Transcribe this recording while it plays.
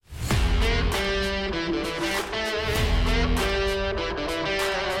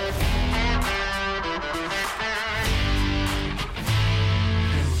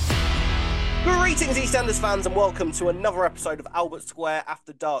Greetings, EastEnders fans, and welcome to another episode of Albert Square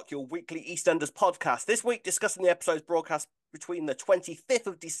After Dark, your weekly EastEnders podcast. This week, discussing the episodes broadcast between the 25th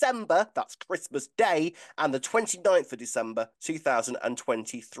of December, that's Christmas Day, and the 29th of December,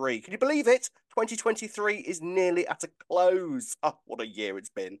 2023. Can you believe it? 2023 is nearly at a close. Oh, what a year it's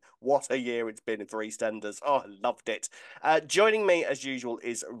been. What a year it's been for EastEnders. Oh, I loved it. Joining me, as usual,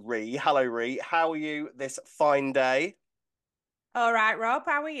 is Ree. Hello, Ree. How are you this fine day? All right, Rob,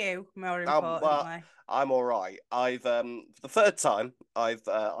 how are you? More importantly. I'm all right. I've for the third time I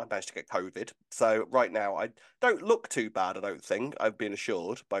managed to get COVID. So right now I don't look too bad. I don't think I've been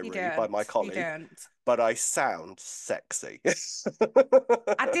assured by You Ree, by my don't. You colleague, don't. but I sound sexy.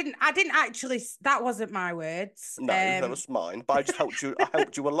 I didn't actually. That wasn't my words. No, that was mine. But I just helped you. I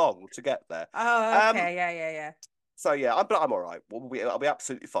helped you along to get there. Oh, Um. okay. Yeah. So yeah, I'm all right. I'll be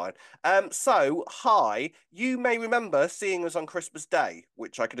absolutely fine. So hi, you may remember seeing us on Christmas Day,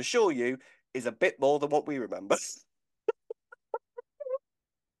 which I can assure you is a bit more than what we remember.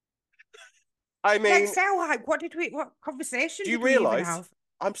 I Yeah, mean, so like, what conversation do you did we even realise? have?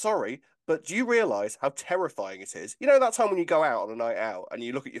 I'm sorry, but do you realise how terrifying it is? You know that time when you go out on a night out and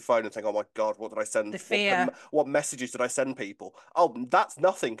you look at your phone and think, "Oh my God, what did I send? The fear. What messages did I send people?" Oh, that's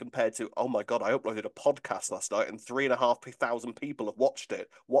nothing compared to, "Oh my God, I uploaded a podcast last night and 3,500 people have watched it.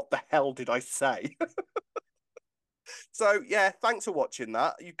 What the hell did I say?" So yeah, thanks for watching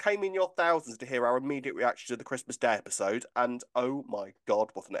that. You came in your thousands to hear our immediate reaction to the Christmas Day episode, and oh my God,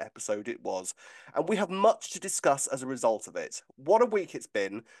 what an episode it was. And we have much to discuss as a result of it. What a week it's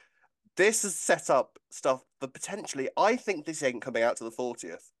been. This has set up stuff for potentially, I think this ain't coming out to the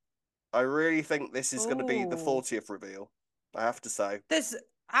 40th. I really think this is going to be the Oh, 40th reveal, I have to say. there's.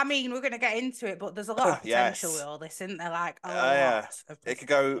 I mean, we're going to get into it, but there's a lot of potential with Yes. all this, isn't there? Like a Yeah, lot of it could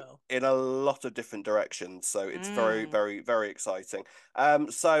go potential. in a lot of different directions. So it's very, Mm. very, very exciting.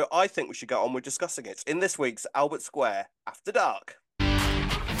 So I think we should get on with discussing it in this week's Albert Square After Dark.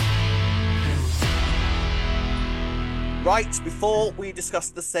 Right, before we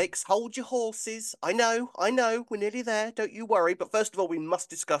discuss the six, hold your horses. I know, we're nearly there, don't you worry. But first of all, we must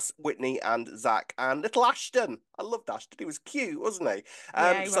discuss Whitney and Zach and little Ashton. I loved Ashton, he was cute, wasn't he?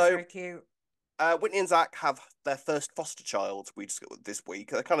 Yeah, he was So very cute. Whitney and Zach have their first foster child we discovered this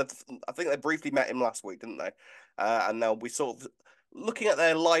week. I think they briefly met him last week, didn't they? And now we sort of looking at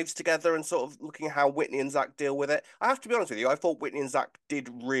their lives together and sort of looking at how Whitney and Zach deal with it. I have to be honest with you, I thought Whitney and Zach did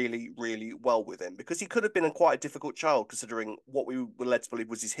really, really well with him because he could have been quite a difficult child considering what we were led to believe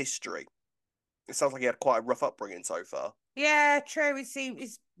was his history. It sounds like he had quite a rough upbringing so far. Yeah, true. He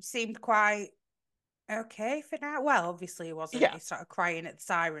seemed quite okay for now. Well, obviously he wasn't. Yeah. He started crying at the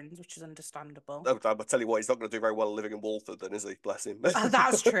sirens, which is understandable. I'll tell you what, he's not going to do very well living in Walford, then, is he? Bless him. Oh,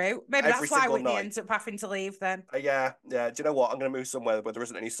 that's true. Maybe Every that's why single Whitney night. ends up having to leave then. Yeah. Do you know what? I'm going to move somewhere where there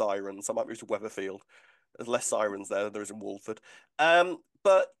isn't any sirens. I might move to Weatherfield. There's less sirens there than there is in Walford.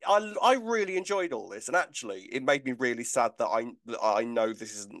 But I really enjoyed all this, and actually, it made me really sad that I know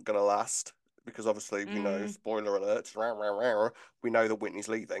this isn't going to last because obviously we know, Mm. spoiler alert, we know that Whitney's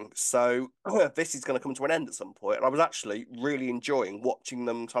leaving. So this is going to come to an end at some point. And I was actually really enjoying watching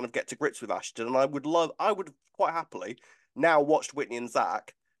them kind of get to grips with Ashton, and I would quite happily now watched Whitney and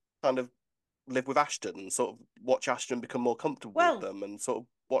Zach kind of live with Ashton and sort of watch Ashton become more comfortable with Well, them and sort of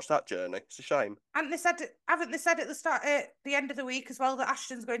watch that journey. It's a shame. haven't they said at the end of the week as well that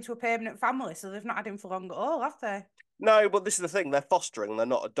Ashton's going to a permanent family, so they've not had him for long at all, have they? No, but this is the thing, they're fostering, they're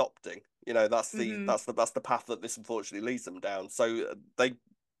not adopting. You know, Mm-hmm. that's the path that this unfortunately leads them down. So they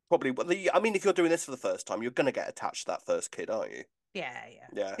probably I mean, if you're doing this for the first time, you're gonna get attached to that first kid, aren't you? Yeah.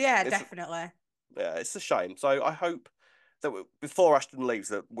 Yeah. Yeah, It's definitely. yeah, it's a shame. So I hope that before Ashton leaves,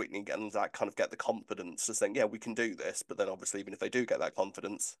 that Whitney and that kind of get the confidence to think, yeah, we can do this. But then obviously, even if they do get that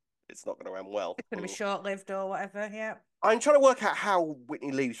confidence, it's not going to end well. It's going to be short-lived or whatever, yeah. I'm trying to work out how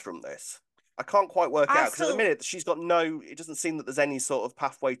Whitney leaves from this. I can't quite work I out because at the still minute she's got no. It doesn't seem that there's any sort of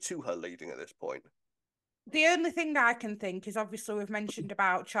pathway to her leaving at this point. The only thing I can think is obviously we've mentioned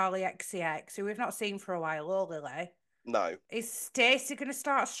about Charlie XCX, who we've not seen for a while, or Lily. No, Is Stacey going to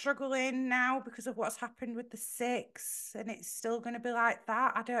start struggling now because of what's happened with the six? And it's still going to be like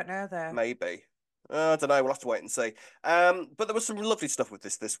that? I don't know, though. maybe. I don't know. We'll have to wait and see. But there was some lovely stuff with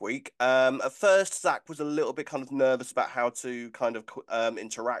this week. At first, Zach was a little bit kind of nervous about how to kind of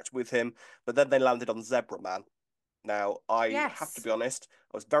interact with him, but then they landed on Zebra Man. Now, I have to Yes. be honest,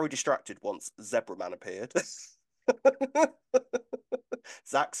 I was very distracted once Zebra Man appeared.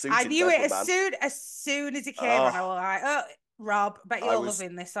 Zach I suited knew it Zebra as Man. soon as soon as he came on. I Oh, was like, oh, Rob, bet I you're was,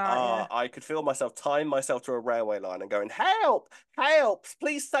 loving this, aren't you? I could feel myself tying myself to a railway line and going, "Help! Help!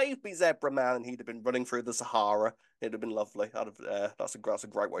 Please save me, Zebra Man!" And he'd have been running through the Sahara. It'd have been lovely. That's a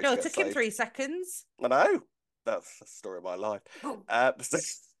great way to No, it get took him saved. 3 seconds. I know. That's the story of my life. Oh, Uh,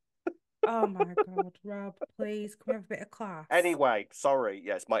 oh my God, Rob, please, can we have a bit of class? anyway, sorry.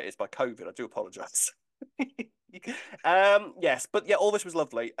 Yeah, it's my COVID. I do apologise. Yes, but yeah, all this was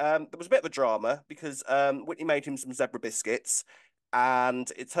lovely. There was a bit of a drama because Whitney made him some zebra biscuits,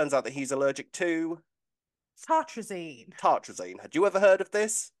 and it turns out that he's allergic to Tartrazine. tartrazine. Had you ever heard of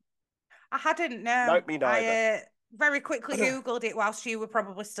this? I hadn't, no. Nope, me neither. I very quickly Googled it whilst you were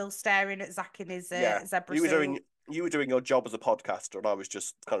probably still staring at Zach in his Yeah, zebra you were doing suit. you were doing your job as a podcaster, and I was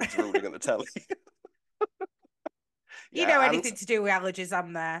just kind of drooling at the telly. You Yeah, know, and anything to do with allergies,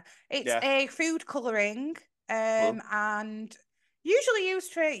 I'm there. It's yeah, a food colouring, hmm. and usually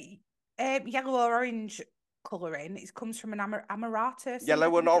used for yellow or orange colouring. It comes from an amaretto seed, I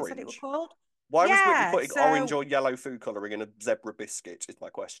Yellow and think it said it were orange. called. Why was Whitney Yeah, putting orange so or yellow food colouring in a zebra biscuit? Is my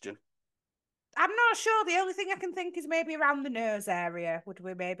question. I'm not sure. The only thing I can think is maybe around the nose area. Would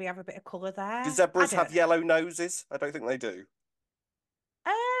we maybe have a bit of colour Do there? I zebras have don't know. yellow noses? I don't think they do.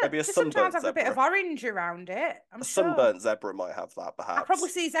 Maybe a They sometimes sunburnt have a bit of zebra. orange around it, I'm A sure. sunburnt zebra might have that, I probably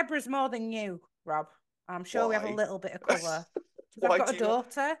perhaps. see zebras more than you, Rob. I'm sure we have a Why? little bit of colour. Because I've Why got a do you?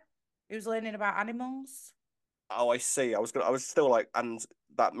 daughter who's learning about animals. Oh, I see. I was still like, and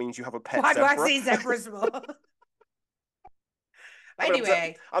that means you have a pet Why do I zebra. see zebras more? But I mean,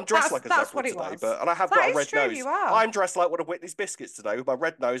 anyway, I'm dressed like a that's zebra what it today, was. and I have got That a is red true, nose. you are. I'm dressed like one of Whitney's biscuits today with my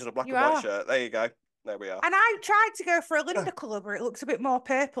red nose and a black You and white are. shirt. There you go. There we are. And I tried to go for a Linda colour, but it looks a bit more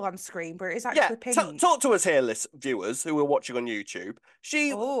purple on screen, but it is Yeah, actually pink. talk to us here, viewers who are watching on YouTube.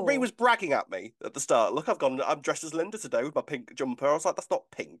 Ree was Oh, bragging at me at the start. Look, I'm dressed as Linda today with my pink jumper. I was like, that's not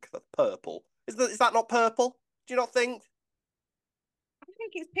pink, that's purple. Is that not purple? Do you not think? I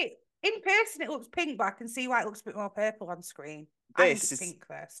think it's pink. In person, it looks pink, but I can see why it looks a bit more purple on screen. I think This it's is pink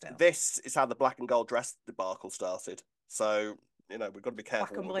there still. this is how the black and gold dress debacle started. So, we've got to be Black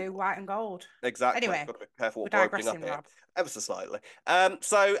careful and what we blue, white and gold. exactly. Anyway, Got to be careful we're what we're opening up digressing, here, Rob. ever so slightly.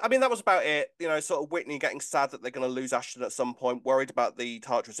 So I mean that was about it. Sort of Whitney getting sad that they're going to lose Ashton at some point, worried about the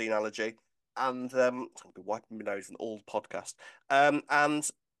tartrazine allergy, and I'll be wiping my nose in all podcast. And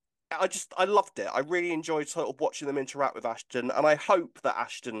I loved it. I really enjoyed sort of watching them interact with Ashton, and I hope that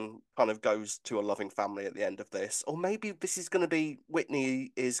Ashton kind of goes to a loving family at the end of this. Or maybe this is going to be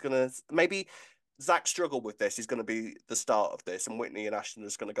Whitney is going to maybe Zach's struggle with this is going to be the start of this, and Whitney and Ashton are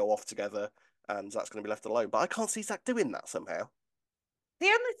just going to go off together, and Zach's going to be left alone. But I can't see Zach doing that somehow. The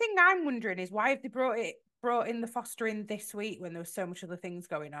only thing I'm wondering is why have they brought in the fostering this week when there was so much other things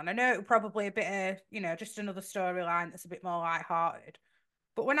going on? I know it was probably a bit of, just another storyline that's a bit more light-hearted.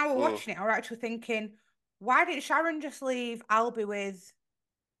 But when I was Mm. watching it, I was actually thinking, why didn't Sharon just leave Albie with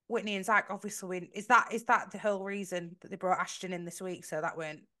Whitney and Zach? Obviously, is that the whole reason that they brought Ashton in this week? So that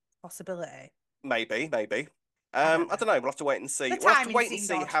weren't a possibility. Maybe. I don't I know. don't know. We'll have to wait and see. The We'll have to timing wait and seemed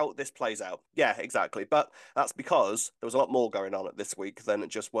see odd. how this plays out. Yeah, exactly. But that's because there was a lot more going on at this week than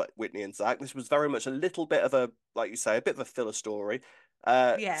just what Whitney and Zach. This was very much a little bit of a, like you say, a bit of a filler story,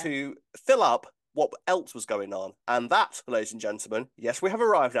 Yeah. to fill up what else was going on. And that, ladies and gentlemen, yes, we have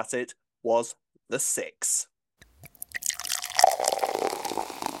arrived at it, was the six.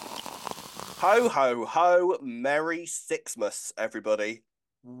 Ho ho ho! Merry Sixmas, everybody!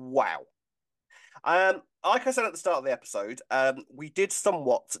 Wow. Like I said at the start of the episode, we did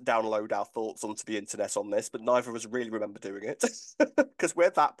somewhat download our thoughts onto the internet on this, but neither of us really remember doing it because we're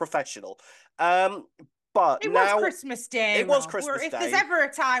that professional. But It was now Christmas Day, it was Rob. Christmas If there's Day, ever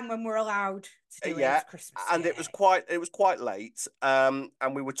a time when we're allowed to do it, yeah, it's Christmas and Day. it was quite late. And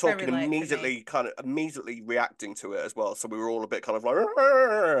we were Very talking late for me. immediately, kind of immediately reacting to it as well. So we were all a bit kind of like,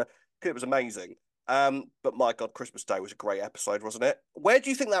 because it was amazing. But my God, Christmas Day was a great episode, wasn't it? Where do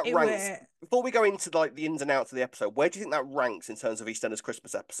you think that It ranks? were Before we go into like the ins and outs of the episode, where do you think that ranks in terms of EastEnders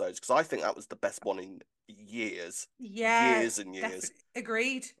Christmas episodes? Because I think that was the best one in years, Yeah, years and years.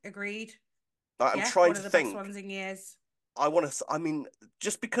 definitely agreed. Like, I'm Yeah, trying one to of the best think. ones in years. I mean,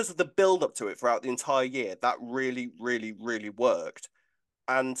 just because of the build up to it throughout the entire year, that really, really, really worked.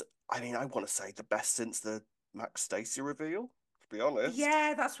 And I mean, I want to say the best since the Max Stacy reveal, to be honest.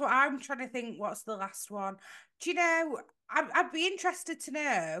 Yeah, that's what I'm trying to think. What's the last one? Do you know? I'd be interested to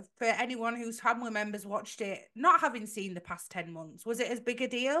know for anyone whose family members watched it, not having seen the past 10 months, was it as big a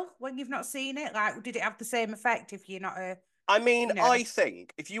deal when you've not seen it? Like, did it have the same effect if you're not I mean, a I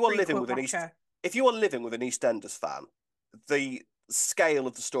think frequent watcher? if you are living with an EastEnders fan, the scale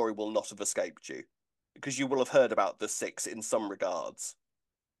of the story will not have escaped you because you will have heard about the six in some regards.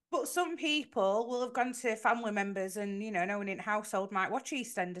 But some people will have gone to family members and, no one in the household might watch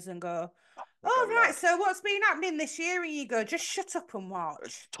EastEnders and go, They go oh, right, mad. so what's been happening this year? And you go, just shut up and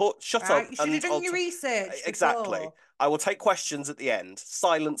watch, Shut right? up You should have and done your research exactly. before. I will take questions at the end.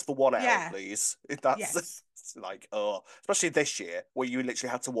 Silence for 1 hour, Yeah, please. If that's yes. like, oh, especially this year where you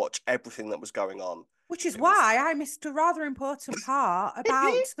literally had to watch everything that was going on. Which is It was, why I missed a rather important part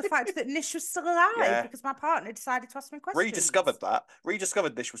about the fact that Nish was still alive yeah. because my partner decided to ask me Rediscovered questions. that.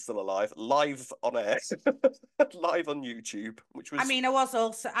 Rediscovered Nish was still alive, live on air, live on YouTube, which I was mean,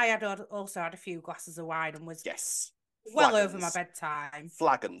 I had also had a few glasses of wine and was yes, well over my flagons. bedtime.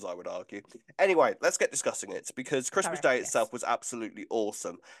 Flagons, I would argue. Anyway, let's get discussing it because Christmas Sorry, Day yes. itself was absolutely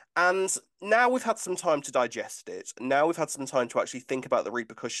awesome. And now we've had some time to digest it. Now we've had some time to actually think about the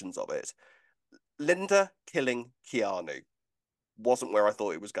repercussions of it. Linda killing Keanu wasn't where I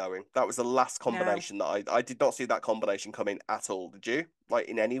thought it was going. That was the last No. combination that I did not see that combination coming at all. Did you? Like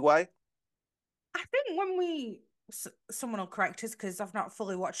in any way? I think when someone will correct us because I've not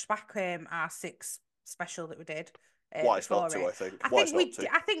fully watched back our six special that we did Wise not before to, I it. think. Wise not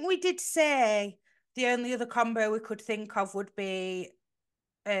to. I think we did say the only other combo we could think of would be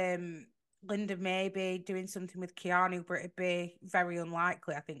um Linda maybe doing something with Keanu, but it'd be very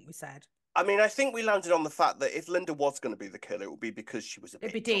unlikely, I think we said. I mean, I think we landed on the fact that if Linda was going to be the killer, it would be because she was a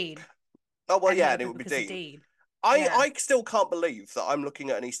It'd be bit drunk. Dean. Oh well, And yeah, it'd and it be would be because of Dean. Dean. I Yeah. I still can't believe that I'm looking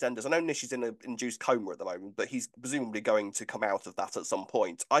at an EastEnders. I know Nish is in an induced coma at the moment, but he's presumably going to come out of that at some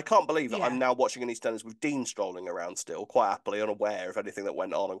point. I can't believe that I'm Yeah. now watching an EastEnders with Dean strolling around still, quite happily, unaware of anything that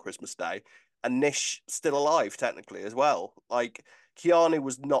went on Christmas Day, and Nish still alive technically as well. Like Keanu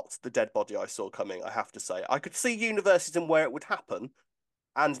was not the dead body I saw coming. I have to say, I could see universes and where it would happen,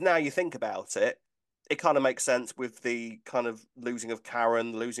 and now you think about it, it kind of makes sense with the kind of losing of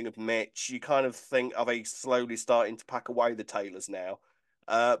Karen, the losing of Mitch. You kind of think, are they slowly starting to pack away the Taylors now?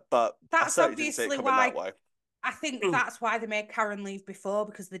 But I That's certainly didn't see it obviously coming that why way. I think that's why they made Karen leave before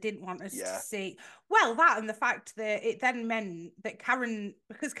because they didn't want us to Yeah, see. Well, that and the fact that it then meant that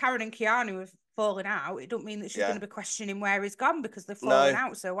because Karen and Keanu have fallen out, it don't mean that she's going yeah. to be questioning where he's gone because they've fallen No,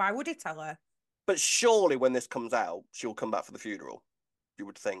 out. So why would he tell her? but surely when this comes out, she'll come back for the funeral. You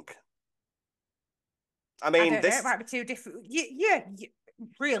would think. I I mean, don't know. It might be too different. Yeah, this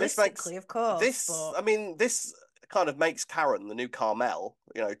makes realistically, of course, this. but I mean, this kind of makes Karen the new Carmel.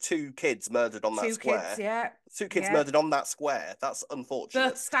 You know, two kids murdered on that two kids, square. yeah, Two kids yeah, murdered on that square. That's both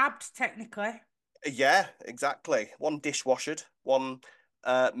unfortunate. stabbed technically. Yeah, exactly. One dishwashered, one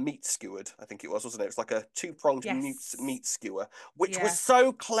meat skewered, I think it was, wasn't it? It was like a two-pronged Yes, meat skewer, which was yeah.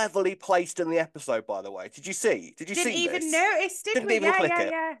 so cleverly placed in the episode, by the way. Did you see? Did you Didn't see even this? notice, did Didn't we? even Yeah, click yeah,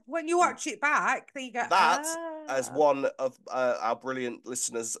 it. yeah. When you watch it back, then you go, That, as ah. one of our brilliant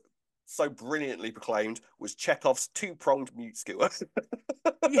listeners so brilliantly proclaimed, was Chekhov's two-pronged meat skewer.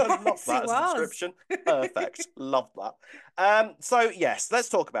 I love Yes, that it as a was. description. Perfect. Love that. So yes, let's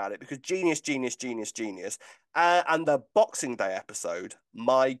talk about it because genius, genius, genius, genius. And the Boxing Day episode,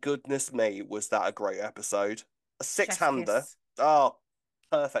 my goodness me, was that a great episode? A Chef's six-hander. kiss. Oh,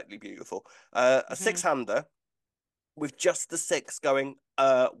 perfectly beautiful. A Hmm. six-hander with just the six going,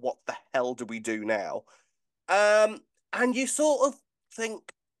 what the hell do we do now? And you sort of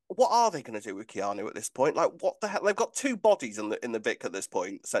think, what are they going to do with Keanu at this point? Like, what the hell? They've got two bodies in the Vic at this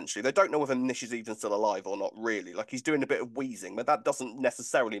point. Essentially, they don't know whether Nish is even still alive or not. Really, like he's doing a bit of wheezing, but that doesn't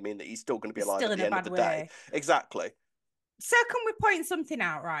necessarily mean that he's still going to be He's alive still at in the a end of bad the day. way. Exactly. So can we point something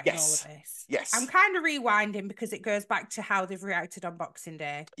out right in all of Yes. this? I'm Yes. kind of rewinding because it goes back to how they've reacted on Boxing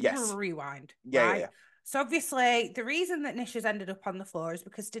Day. Yes. Rewind, Yeah. Yeah. right? Yeah. So obviously the reason that Nish has ended up on the floor is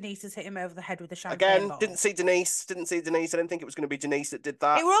because Denise has hit him over the head with a champagne Again, didn't bottle. see Denise. Didn't see Denise. I didn't think it was going to be Denise that did It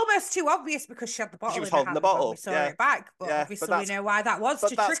that. were almost too obvious because she had the She bottle was in her holding the hand when we bottle. saw Yeah. it back. But Yeah. obviously we know why that was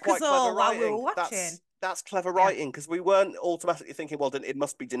to But that's trick us quite clever all while we were writing. watching. That's clever Yeah. writing because we weren't automatically thinking, well, then it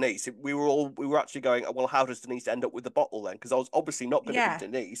must be Denise. We were actually going, well, how does Denise end up with the bottle then? Because I was obviously not going to be Yeah.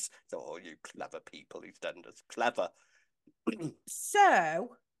 Denise. So, oh, you clever people, EastEnders, clever.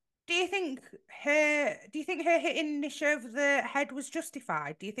 So, do you think her hitting Nish over the head was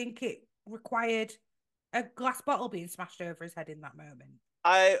justified? Do you think it required a glass bottle being smashed over his head in that moment?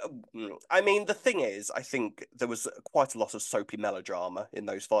 I, I mean, the thing is, I think there was quite a lot of soapy melodrama in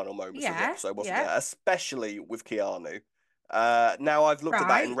those final moments of the Yeah, episode, wasn't yeah, there? Especially with Keanu. Now I've looked at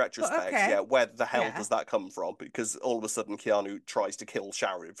that in right. But retrospect. Yeah, okay. where the hell Yeah. does that come from? Because all of a sudden Keanu tries to kill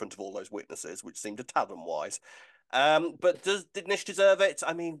Sharon in front of all those witnesses, which seemed a tad unwise. But did Nish deserve it?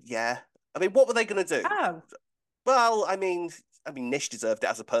 I mean, yeah. I mean, what were they going to do? Oh, Well, I mean, I mean, Nish deserved it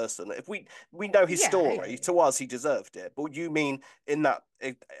as a person. If we know his Yeah, yeah, story, yeah. to us he deserved it. But you mean in that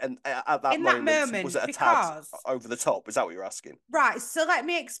and at that In that moment was it moment, a tad because over the top? Is that what you're asking? right, so let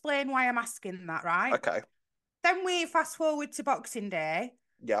me explain why I'm asking that, right? Okay. Then we fast forward to Boxing Day,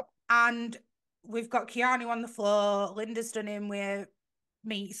 Yep. and we've got Keanu on the floor. Linda's done him with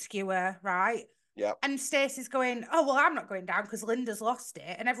meat skewer, right? Yep. And Stacey's going, "Oh well, I'm not going down because Linda's lost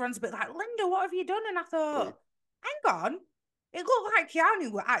it," and everyone's a bit like, "Linda, what have you done?" And I Mm. thought, "Hang on." It looked like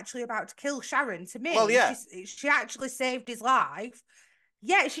Keanu were actually about to kill Sharon. To Well, me, yeah. she actually saved his life.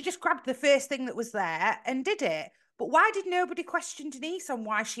 Yeah, she just grabbed the first thing that was there and did it. But why did nobody question Denise on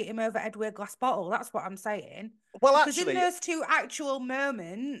why she hit him over head with a glass bottle? That's what I'm saying. Well, Because in actually, those two actual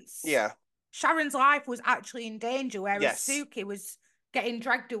moments, yeah. Sharon's life was actually in danger, whereas Yes. Suki was getting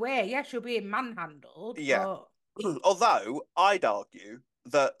dragged away. Yeah, she'll be manhandled, Yeah. but Although I'd argue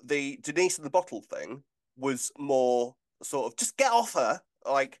that the Denise and the bottle thing was more sort of just get off her.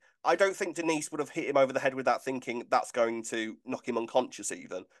 Like, I don't think Denise would have hit him over the head with that, thinking that's going to knock him unconscious,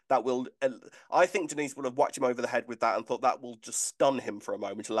 even. That will, I think Denise would have whacked him over the head with that and thought that will just stun him for a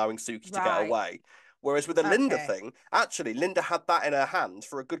moment, allowing Suki to get right. away. Whereas with the Linda Okay. thing, actually, Linda had that in her hand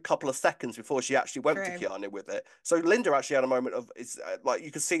for a good couple of seconds before she actually went to True. Keanu with it. So Linda actually had a moment of, it's like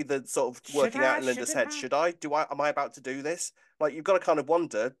you could see the sort of Should working out I? in Linda's Shouldn't head. I? Should I? Am I about to do this? Like you've got to kind of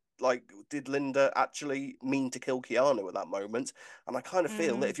wonder, like, did Linda actually mean to kill Keanu at that moment? And I kind of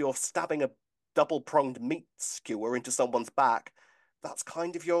feel that Mm. if you're stabbing a double pronged meat skewer into someone's back, that's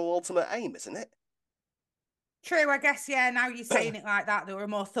kind of your ultimate aim, isn't it? True, I guess, yeah, now you're saying it like that, there were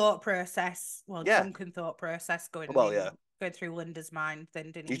more thought process, well, Yeah. drunken thought process Well, yeah. going through Linda's mind than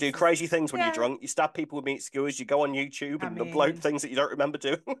You do Denise's. crazy things when you're Yeah, drunk. You stab people with meat skewers. You go on YouTube I and upload mean, things that you don't remember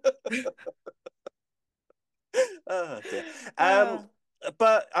doing. Oh dear. Um, uh,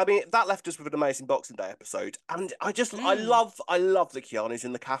 but I mean that left us with an amazing Boxing Day episode, and mm, I love that Keanu's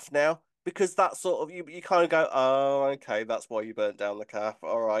in the calf now because that sort of you kind of go, oh okay, that's why you burnt down the calf.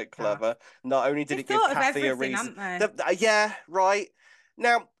 All right, clever. calf. Not only did They've it give thought of Kathy a everything, reason, haven't they? yeah, right.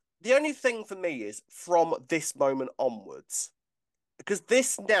 Now the only thing for me is from this moment onwards because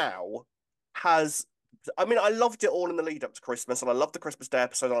this now has I mean, I loved it all in the lead up to Christmas, and I love the Christmas Day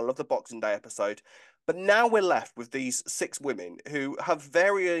episode, and I love the Boxing Day episode. But now we're left with these six women who have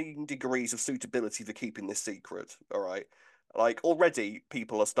varying degrees of suitability for keeping this secret. All right. Like already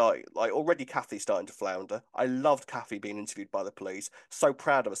people are starting like already Kathy's starting to flounder. I loved Kathy being interviewed by the police. So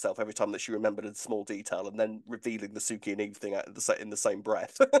proud of herself every time that she remembered a small detail and then revealing the Suki and Eve thing in the same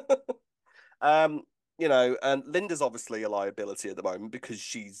breath. Um, and Linda's obviously a liability at the moment because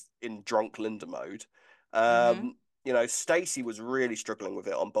she's in drunk Linda mode. Mm-hmm. Stacey was really struggling with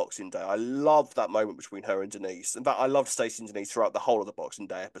it on Boxing Day. I loved that moment between her and Denise. In fact, I loved Stacey and Denise throughout the whole of the Boxing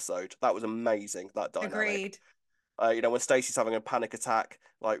Day episode. That was amazing, that dynamic. Agreed. When Stacey's having a panic attack,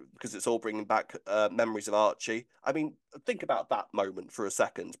 like because it's all bringing back memories of Archie. I mean, think about that moment for a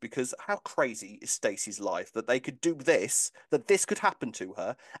second, because how crazy is Stacey's life that they could do this, that this could happen to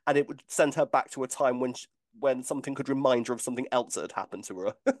her, and it would send her back to a time when something could remind her of something else that had happened to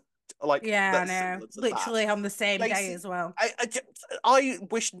her, like Yeah, I that's know. similar to that. Literally on the same day Stacey, as well. I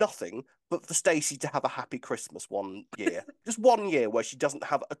wish nothing but for Stacey to have a happy Christmas one year. Just one year where she doesn't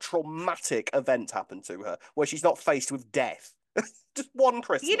have a traumatic event happen to her, where she's not faced with death. Just one You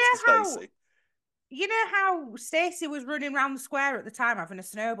Christmas know for how Stacey. you know how Stacey was running around the square at the time having a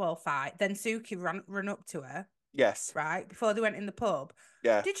snowball fight, then Suki run up to her, Yes. right, before they went in the pub.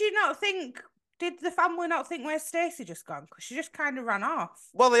 Yeah. Did you not think, did the family not think where's Stacey just gone? Because she just kind of ran off.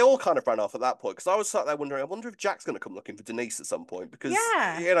 Well, they all kind of ran off at that point because I was sat there wondering, I wonder if Jack's going to come looking for Denise at some point because,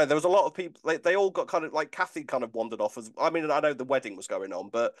 Yeah. there was a lot of people, they all got kind of like Kathy kind of wandered off as, I mean, I know the wedding was going on,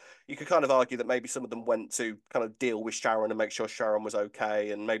 but you could kind of argue that maybe some of them went to kind of deal with Sharon and make sure Sharon was okay.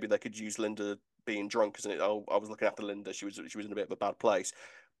 And maybe they could use Linda being drunk as oh, I was looking after Linda. She was in a bit of a bad place.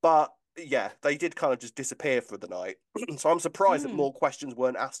 But yeah, they did kind of just disappear for the night. So I'm surprised that Mm. more questions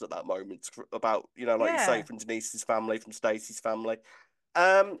weren't asked at that moment about, like you say, Yeah. from Denise's family, from Stacey's family.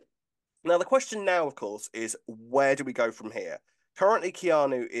 Um, Now the question now, of course, is where do we go from here? Currently,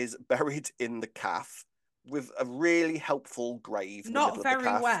 Keanu is buried in the calf with a really helpful grave in the middle Not of the very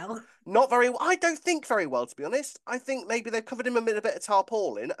calf. well. Not very well. I don't think very well, to be honest. I think maybe they've covered him in a bit of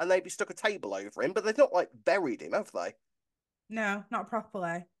tarpaulin and maybe stuck a table over him, but they've not like buried him, have they? No, not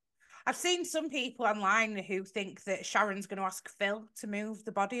properly. I've seen some people online who think that Sharon's going to ask Phil to move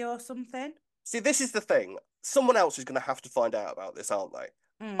the body or something. See, this is the thing. Someone else is going to have to find out about this, aren't they?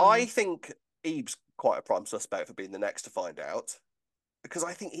 I Mm. think Eve's quite a prime suspect for being the next to find out because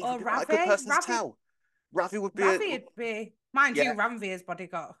I think Eve would Or be quite a good Ravi. person to tell. Ravi would be Ravi'd be, mind yeah. you, Ranveer's body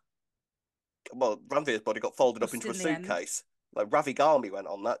got Well, Ranveer's body got folded up dust into a in the end. suitcase. Like Ravi Garmi went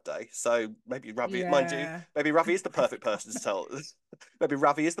on that day, so maybe Ravi, mind you, Yeah. maybe Ravi is the Ravi perfect person to Garman. tell. Maybe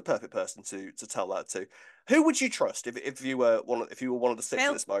Ravi is the perfect person to tell that to. Who would you trust if you were one of the six at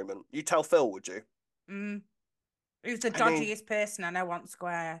Phil. this moment? You tell Phil, would you? Mm. Who's the I mean, dodgiest person I know on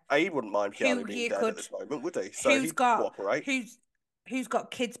Square? he wouldn't mind Keanu Who being you dead at could this moment, would he? So who's he'd got cooperate. who's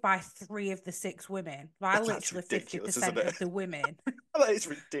got kids by three of the six women? By That's literally ridiculous, isn't 50% it? of the women. That is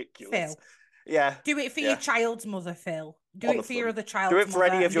ridiculous. Phil. Yeah, Do it for your yeah. child's mother, Phil. Do One it of for your them. other Do child's it for mother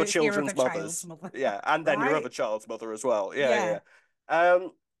any of and do your it for your other children's child's mothers. mother. Yeah, and then your other Right? child's mother as well. Yeah, Yeah. yeah.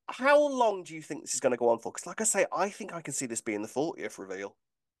 Um, how long do you think this is going to go on for? Because, like I say, I think I can see this being the 40th reveal.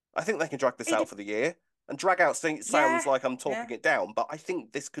 I think they can drag this out It, for the year. And drag out sounds yeah. like I'm Yeah. talking it down, but I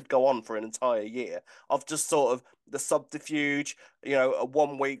think this could go on for an entire year of just sort of the subterfuge. A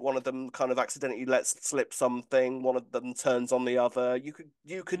 1 week, one of them kind of accidentally lets slip something, one of them turns on the other. You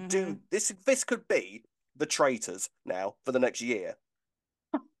could do Hmm. this. This could be the traitors now for the next year.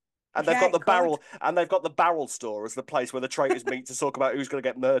 And they've Yeah, got it the could. barrel, and they've got the barrel store as the place where the traitors meet to talk about who's going to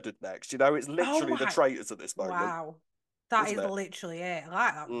get murdered next. It's Oh literally the my. traitors at this moment, Wow. That isn't is it? literally it. I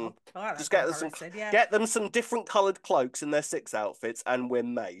like that Mm. though. I like that Just get them some, comparison. Yeah. get them some different coloured cloaks in their six outfits, and we're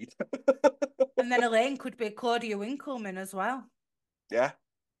made. And then Elaine could be Claudia Winkleman as well. Yeah,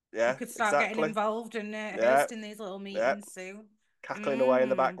 She yeah, could start getting exactly. involved and Yeah, hosting these little yeah, meetings soon. cackling away in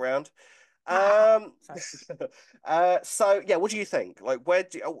the Mm. background. Ha ha ha ha. Um, Sorry. so yeah, what do you think? Like,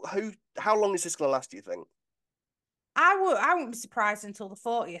 how long is this going to last? Do you think? I wouldn't be surprised until the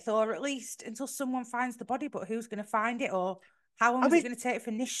 40th, or at least until someone finds the body, but who's going to find it? Or how long I is it mean, going to take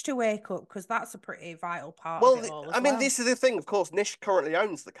for Nish to wake up? Because that's a pretty vital part of well, it all I as mean, well. this is the thing. Of course, Nish currently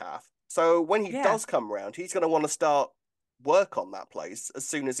owns the calf, so when he Yeah. does come around, he's going to want to start work on that place as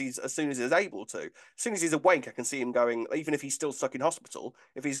soon as he's able to. As soon as he's awake, I can see him going. Even if he's still stuck in hospital,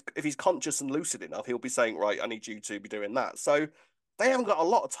 if he's conscious and lucid enough, he'll be saying, "Right, I need you to be doing that." So they haven't got a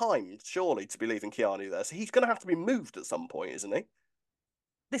lot of time, surely, to be leaving Keanu there. So he's going to have to be moved at some point, isn't he?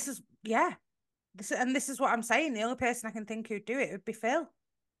 Yeah. This is what I'm saying. The only person I can think who'd do it would be Phil.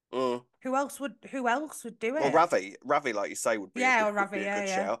 Mm. Who else would do Well, it? Ravi, like you say, would be a Yeah, good or would Ravi, be a yeah, good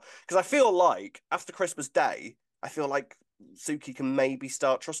yeah. shout because I feel like after Christmas Day, I feel like Suki can maybe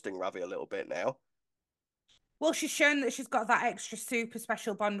start trusting Ravi a little bit now. Well, she's shown that she's got that extra super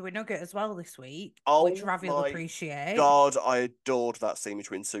special bond with Nugget as well this week, which Oh Ravi will my appreciate. God, I adored that scene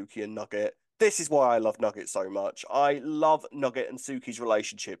between Suki and Nugget. This is why I love Nugget so much. I love Nugget and Suki's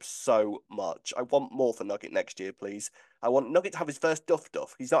relationship so much. I want more for Nugget next year, please. I want Nugget to have his first Duff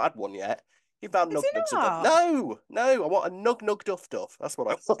Duff. He's not had one yet. Give out Is he Nug Nugs a Duff. not? No, no, I want a Nug Nug Duff Duff. That's what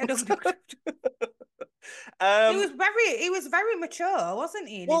I I want. don't know. He um, was very mature, wasn't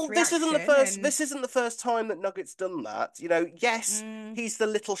he, in his Well, this isn't the reaction? first. And This isn't the first time that Nugget's done that. Yes, mm, he's the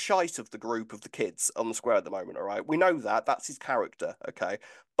little shite of the group of the kids on the square at the moment. All right, we know that. That's his character. Okay,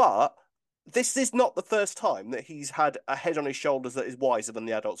 but this is not the first time that he's had a head on his shoulders that is wiser than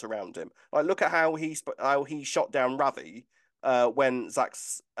the adults around him. Like, look at how he shot down Ravi when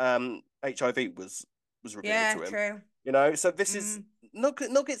Zach's HIV was revealed yeah, to him. true. So this is Mm,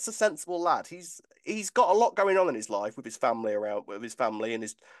 Nugget's a sensible lad. He's got a lot going on in his life with his family and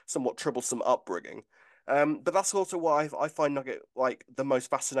his somewhat troublesome upbringing. But that's also why I find Nugget like the most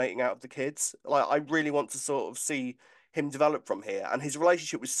fascinating out of the kids. Like I really want to sort of see him develop from here, and his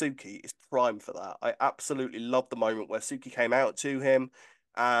relationship with Suki is prime for that. I absolutely love the moment where Suki came out to him,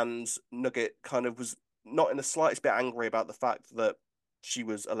 and Nugget kind of was not in the slightest bit angry about the fact that she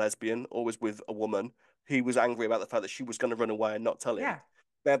was a lesbian or was with a woman. He was angry about the fact that she was going to run away and not tell him. yeah.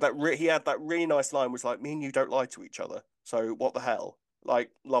 He had that really nice line, was like, "Me and you don't lie to each other, so what the hell?"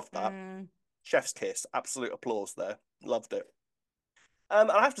 Like, loved that. Mm. Chef's kiss, absolute applause there. Loved it. And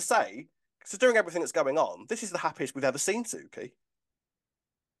I have to say, considering everything that's going on, this is the happiest we've ever seen Suki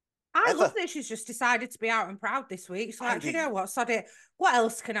I love ever. that she's just decided to be out and proud this week. She's I like, do you know mean, what? Sod it. What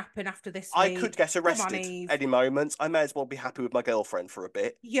else can happen after this I could week? get Come on, arrested Eve. any moment. I may as well be happy with my girlfriend for a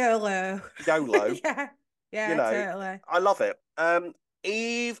bit. YOLO. YOLO, Yeah. you Yeah, know. totally. I love it.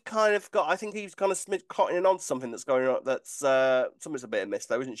 Eve kind of got. I think Eve's kind of cottoning on something that's going on. That's something's a bit amiss,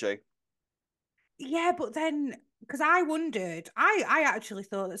 though, isn't she? Yeah, but then because I wondered, I actually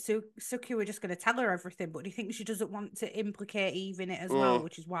thought that Suki were just going to tell her everything, but do you think she doesn't want to implicate Eve in it as well, Mm,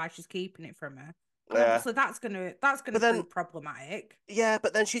 which is why she's keeping it from her? And yeah. obviously that's gonna But then prove problematic. Yeah,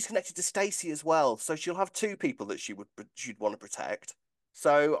 but then she's connected to Stacy as well, so she'll have two people that she'd want to protect.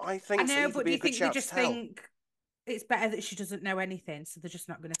 So I I think know, Eve would but do be a you good think they shout to just tell. think it's better that she doesn't know anything, so they're just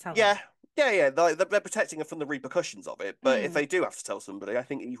not going to tell Yeah, her? yeah. They're protecting her from the repercussions of it. But if Mm. they do have to tell somebody, I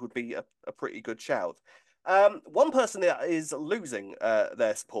think Eve would be a pretty good shout. One person that is losing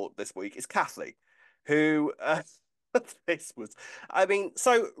their support this week is Kathy, who This was, I mean,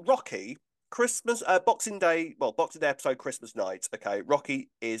 so Rocky, Boxing Day, well, Boxing Day episode, Christmas night. Okay, Rocky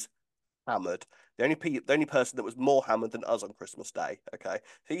is hammered. The only person that was more hammered than us on Christmas Day. Okay,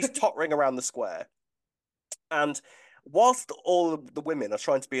 he's tottering around the square, and whilst all of the women are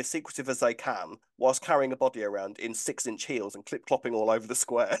trying to be as secretive as they can, whilst carrying a body around in 6-inch heels and clip clopping all over the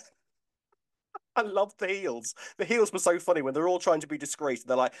square. I love the heels. The heels were so funny when they're all trying to be discreet. And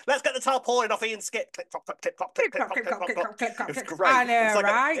they're like, "Let's get the tarpaulin off Ian's skip." Clip clop, clip clop, clip Click clip clop, clop, click clip clop, clop, click clop. clop, click It clop, was click. great. I know,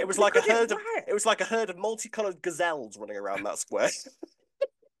 right? Because it, right. It was like a herd of multicolored gazelles running around that square.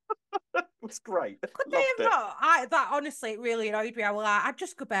 It was great. Could they Loved have it. not? That honestly, it really annoyed me. I was like, I'd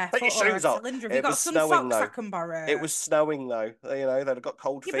just go Take your barefoot or a shoes off. cylinder. Have you It got was some snowing socks I though. can It borrow? was snowing though. You know, they'd have got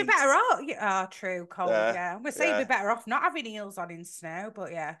cold You'd be feet. better off. True, cold. Yeah, Yeah, I'm gonna say you'd be yeah, better off not having heels on in snow,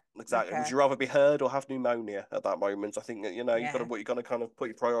 but yeah, exactly. Would okay, you rather be heard or have pneumonia at that moment? I think that, you know, yeah, you got to kind of put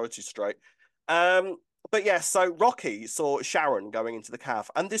your priorities straight. Um, but yeah, so Rocky saw Sharon going into the calf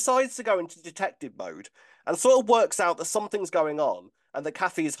and decides to go into detective mode and sort of works out that something's going on and that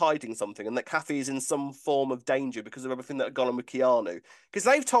Kathy is hiding something and that Kathy is in some form of danger because of everything that had gone on with Keanu. Because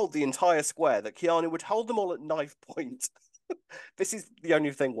they've told the entire square that Keanu would hold them all at knife point. This is the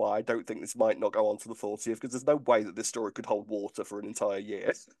only thing why I don't think this might not go on to the 40th because there's no way that this story could hold water for an entire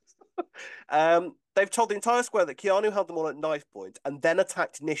year. They've told the entire square that Keanu held them all at knife point and then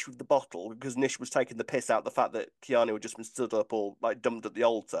attacked Nish with the bottle because Nish was taking the piss out the fact that Keanu had just been stood up or like dumped at the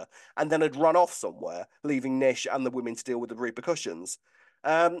altar and then had run off somewhere, leaving Nish and the women to deal with the repercussions.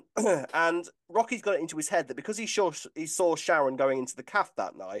 And Rocky's got it into his head that because he saw Sharon going into the calf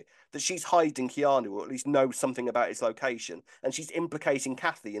that night, that she's hiding Keanu or at least knows something about his location, and she's implicating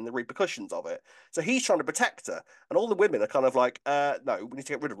Kathy in the repercussions of it. So he's trying to protect her, and all the women are kind of like, no, we need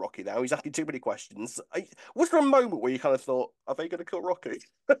to get rid of Rocky now. He's asking too many questions. Was there a moment where you kind of thought, are they going to kill Rocky?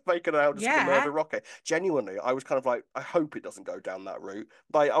 Are they going to just going to yeah, murder Rocky? Genuinely, I was kind of like, I hope it doesn't go down that route.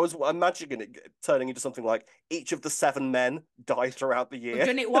 Like I was imagining it turning into something like each of the 7 men die throughout the we've year.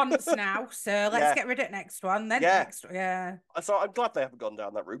 done it once now, so let's Yeah, get rid of next one. Then yeah. next, yeah, So I'm glad they haven't gone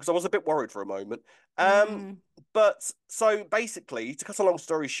down that route because I was a bit worried for a moment. Um, mm, but so basically, to cut a long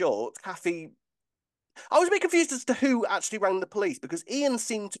story short, Kathy, I was a bit confused as to who actually rang the police because Ian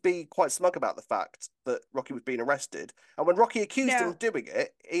seemed to be quite smug about the fact that Rocky was being arrested. And when Rocky accused him no, of doing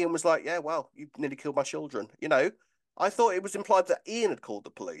it, Ian was like, "Yeah, well, you nearly killed my children." You know, I thought it was implied that Ian had called the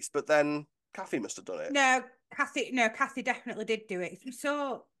police, but then Kathy must have done it. Kathy definitely did do it.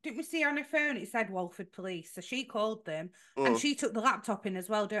 So didn't we see on her phone it said Walford Police? So she called them and Mm, she took the laptop in as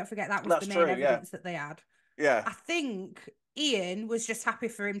well. Don't forget that was the that's main true. Yeah, evidence that they had. yeah, I think Ian was just happy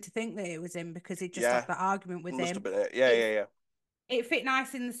for him to think that it was him because he'd just had yeah. that argument with Must have him. been it. Yeah, It yeah, yeah. it fit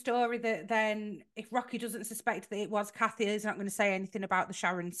nice in the story that then if Rocky doesn't suspect that it was Kathy, he's not going to say anything about the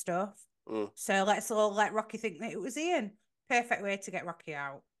Sharon stuff. Mm, So let's all let Rocky think that it was Ian. Perfect way to get Rocky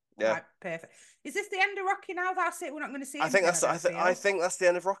out. yeah. Like perfect. Is this the end of Rocky now? That's it. We're not going to see him again. I don't I feel. think that's the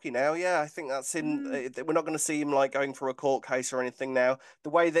end of Rocky now. Yeah, I think that's in. Mm, We're not going to see him like going for a court case or anything now. The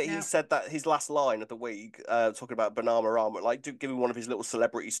way that he no. said that his last line of the week, talking about Banana Rama, like giving one of his little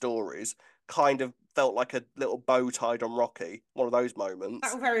celebrity stories, kind of felt like a little bow tied on Rocky. One of those That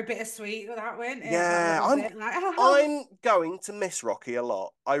moments. was very bittersweet. That went it. That Yeah, little bit like. I'm going to miss Rocky a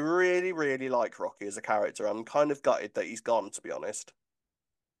lot. I really, really like Rocky as a character. I'm kind of gutted that he's gone, to be honest.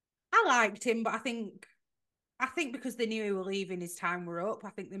 I liked him, but I think because they knew he was leaving, his time were up. I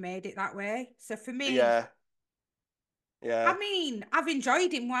think they made it that way. So for me, Yeah, yeah. I mean, I've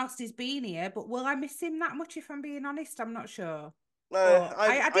enjoyed him whilst he's been here, but will I miss him that much if I'm being honest? I'm not sure. No, But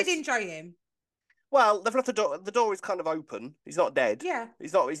I did enjoy him. well, they've left the door. The door is kind of open. He's not dead. Yeah.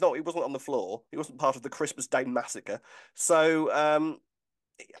 He's not. He's not. He wasn't on the floor. He wasn't part of the Christmas Day massacre. So,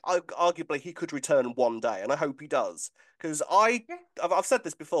 arguably, he could return one day, and I hope he does. Because Yeah. I've said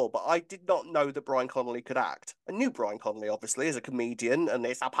this before, but I did not know that Brian Connolly could act. I knew Brian Connolly, obviously, as a comedian, and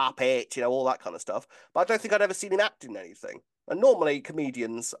it's a puppet, you know, all that kind of stuff. But I don't think I'd ever seen him act in anything. And normally,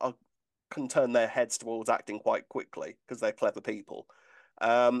 comedians can turn their heads towards acting quite quickly because they're clever people.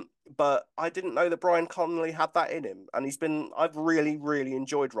 But I didn't know that Brian Connolly had that in him, and I've really, really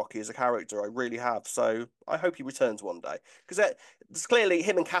enjoyed Rocky as a character. I really have. So I hope he returns one day because it's clearly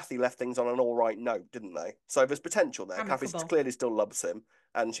him and Kathy left things on an all right note, didn't they? So there's potential there. Kathy Amicable. clearly still loves him,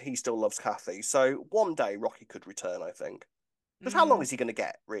 and he still loves Kathy. So one day Rocky could return, I think. Because how long Mm. is he going to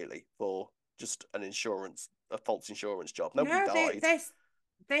get really for just a false insurance job? Nobody No, died.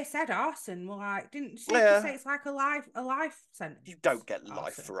 they said arson. Well, like, didn't Snoopy Yeah, say it's like a life you sentence? don't get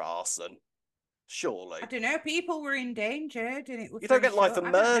life Arson. for arson, I surely. don't know. People were endangered, and it was You don't very get life for short.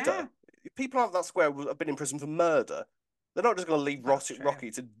 I don't murder. know. People out of that square have been in prison for murder. They're not just going to leave That's true.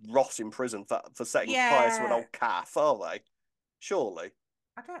 Rocky to rot in prison for setting fire to an Yeah, old calf, are they? Surely.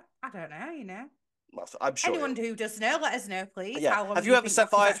 I don't know. I'm sure Anyone he'll. who does know, let us know, please. Yeah. How long Have you you ever think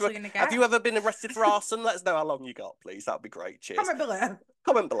set Rocky's fire to a? actually going to Have get? you ever been arrested for arson? Let us know how long you got, please. That'd be great. Cheers. Comment below.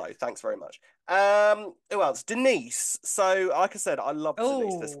 Comment below. Thanks very much. Who else? Denise. So, like I said, I loved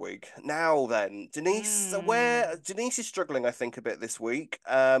Denise this Oh, week. Now then, Denise, where mm. Denise is struggling, I think, a bit this week.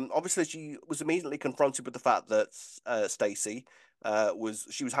 Obviously, she was immediately confronted with the fact that Stacey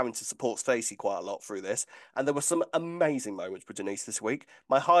was having to support Stacey quite a lot through this, and there were some amazing moments with Denise this week.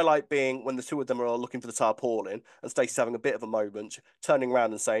 My highlight being when the two of them are all looking for the tarpaulin, and Stacey's having a bit of a moment, turning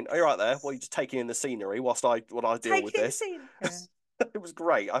around and saying, "Are you right there? Well, you're just taking in the scenery whilst I deal with Taking the this." scene. Yeah. It was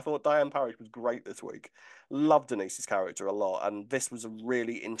great. I thought Diane Parrish was great this week. Loved Denise's character a lot, and this was a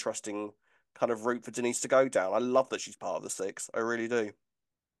really interesting kind of route for Denise to go down. I love that she's part of the Six. I really do.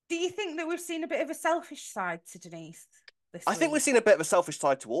 Do you think that we've seen a bit of a selfish side to Denise I this think we've week? seen a bit of a selfish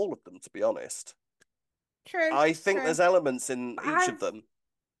side to all of them, to be honest. True, I think true. there's elements in But each of them.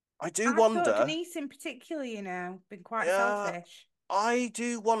 I do I've thought wonder. Denise in particular, been quite Uh, selfish. I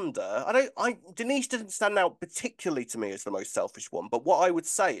do wonder. I don't. I Denise didn't stand out particularly to me as the most selfish one, but what I would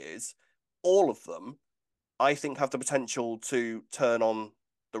say is all of them, I think, have the potential to turn on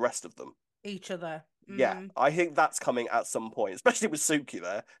the rest of them. Each other. Yeah, I think that's coming at some point, especially with Suki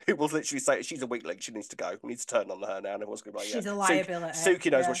there, who will literally say she's a weak link. She needs to go. We need to turn on her now. And everyone's going to be like, "Yeah, She's a Suki, liability.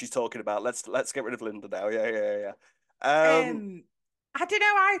 Suki knows what Yeah. she's talking about. Let's get rid of Linda now." Yeah, yeah, yeah. Um, I don't know.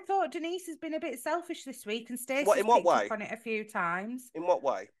 I thought Denise has been a bit selfish this week, and What Stacey's in what picked up way? on it a few times. In what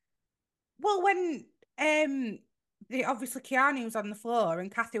way? Well, when obviously Keanu was on the floor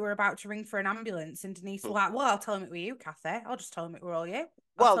and Kathy were about to ring for an ambulance, and Denise Hmm. was like, "Well, I'll tell him it were you, Kathy. I'll just tell him it were all you.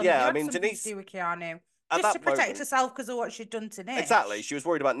 I'll Well, tell him that yeah. you I had mean, something to Denise do with Keanu, at just to that protect moment, herself because of what she'd done to exactly. Nish." She was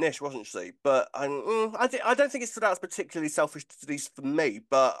worried about Nish, wasn't she? But I don't think it stood out as particularly selfish to Denise for me.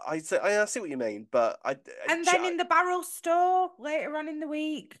 But I see what you mean. But And then in the barrel store later on in the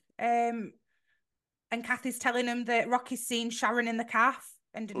week, and Kathy's telling him that Rocky's seen Sharon in the calf,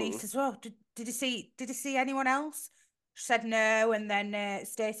 and Denise mm, says, "Well, did he see anyone else?" She said no, and then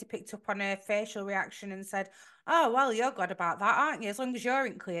Stacey picked up on her facial reaction and said, "Oh well, you're good about that, aren't you? As long as you're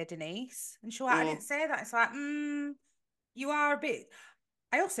in clear, Denise." And she was like, "I mm. didn't say that." It's like, you are a bit.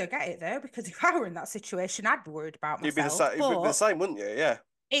 I also get it though, because if I were in that situation, I'd be worried about You'd be the myself. same. You'd be the But same, wouldn't you? Yeah.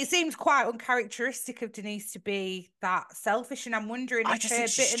 it seems quite uncharacteristic of Denise to be that selfish, and I'm wondering I if just think her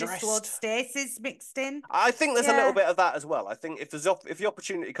she's bitterness towards stressed. Stacey's mixed in. I think there's a little Yeah, bit of that as well. I think if the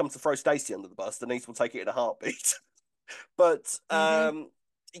opportunity comes to throw Stacey under the bus, Denise will take it in a heartbeat. But mm-hmm.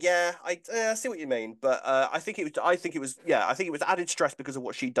 yeah, I see what you mean. But I think it was added stress because of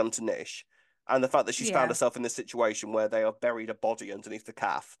what she'd done to Nish, and the fact that she's found Yeah, herself in this situation where they have buried a body underneath the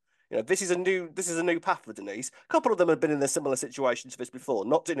calf. You know, this is a new path for Denise. A couple of them have been in a similar situation to this before,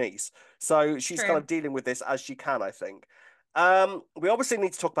 not Denise. So she's kind true. of dealing with this as she can, I think. We obviously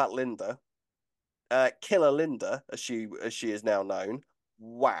need to talk about Linda, Killer Linda, as she is now known.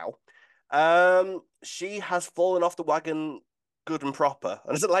 Wow. She has fallen off the wagon good and proper.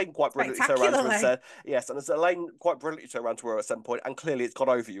 And as Elaine quite brilliantly turned around to her and Spectacularly. said, yes, and as Elaine quite brilliantly turned around to her at some point, and clearly it's gone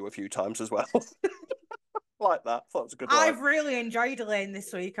over you a few times as well. Like that. Thought it was a good line. I've really enjoyed Elaine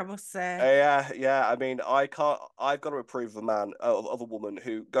this week, I must say. Yeah, yeah. I mean, I can't. I've got to approve of a man of a woman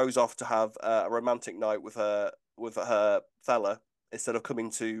who goes off to have a romantic night with her fella instead of coming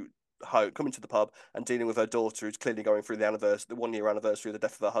to the pub and dealing with her daughter who's clearly going through the 1 year anniversary of the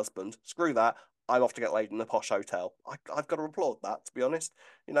death of her husband. Screw that. I'm off to get laid in a posh hotel. I've got to applaud that, to be honest.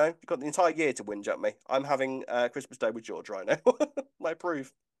 You know, you've got the entire year to whinge at me. I'm having Christmas Day with George right now. I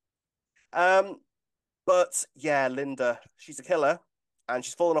approve. Um, but yeah, Linda, she's a killer, and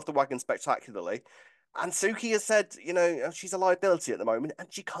she's fallen off the wagon spectacularly. And Suki has said, you know, she's a liability at the moment, and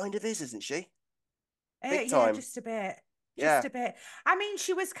she kind of is, isn't she? Big Yeah, time. just a bit. Just Yeah, a bit. I mean,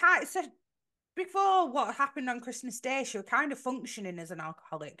 she was kind of, so before what happened on Christmas Day, she was kind of functioning as an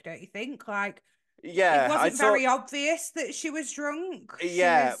alcoholic, don't you think? Like, it yeah. I wasn't saw. very obvious that she was drunk. She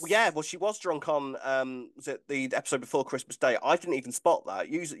Yeah, yeah. was, Well, she was drunk on was it the episode before Christmas Day? I didn't even spot that.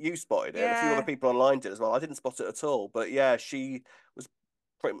 You spotted it, and a few other yeah. people online did as well. I didn't spot it at all. But yeah, she was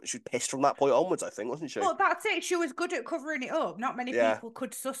pretty much she was pissed from that point onwards. I think, wasn't she? But that's it. She was good at covering it up. Not many Yeah, people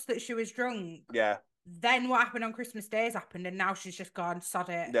could suss that she was drunk. yeah. Then what happened on Christmas Day's happened, and now she's just gone, sod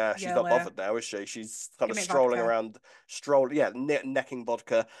it, Yeah, she's not YOLO, bothered now, is she? She's kind give of me strolling vodka. around, yeah, necking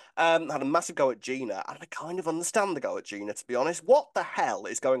vodka. Had a massive go at Gina, and I kind of understand the go at Gina, to be honest. What the hell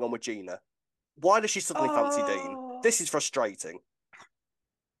is going on with Gina? Why does she suddenly fancy Dean? Oh, This is frustrating.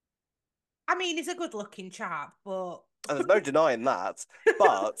 I mean, he's a good-looking chap, but There's no denying that.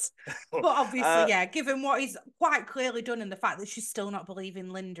 But but obviously, uh, yeah, given what he's quite clearly done and the fact that she's still not believing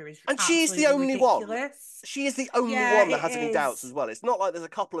Linda is and she is the absolutely only one. ridiculous. She is the only Yeah, one that it has any doubts as is. well. It's not like there's a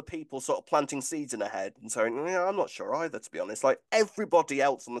couple of people sort of planting seeds in her head and saying, yeah, I'm not sure either, to be honest. Like everybody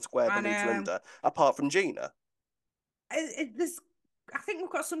else on the square I believes know. Linda, apart from Gina. There's, I think we've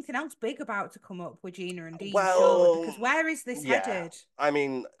got something else big about to come up with Gina and Dean, surely, Well, because where is this yeah. headed? I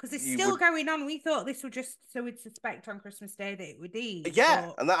mean, Because it's you still would. going on. We thought this would just so we'd suspect on Christmas Day that it would Dean, Yeah,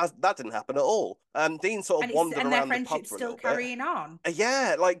 but and that didn't happen at all. Dean sort of wandered and their around the pub friendship's for a still little bit. carrying on.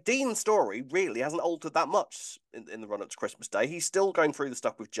 Yeah, like Dean's story really hasn't altered that much in the run up to Christmas Day. He's still going through the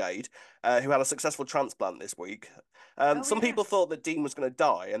stuff with Jade, who had a successful transplant this week. Oh Some yeah. people thought that Dean was going to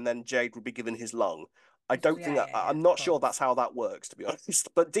die and then Jade would be given his lung. I don't think Yeah, that, yeah, yeah, I'm of not sure that's course. how that works, to be honest.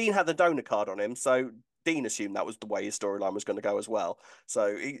 But Dean had the donor card on him, so Dean assumed that was the way his storyline was going to go as well.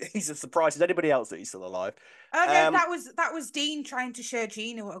 So he's as surprised as anybody else that he's still alive. Oh no, Um, that was Dean trying to show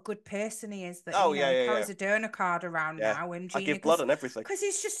Gina what a good person he is. That oh, you know yeah, he yeah, yeah. carries a donor card around Yeah. now, and I Gina give blood because and everything.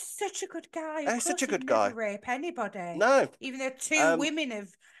 he's just such a good guy. Of He's such course, a he'd good never guy. rape anybody. No. Even though Um, two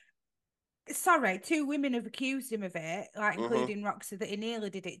women have accused him of it, like mhm, including Roxy that he nearly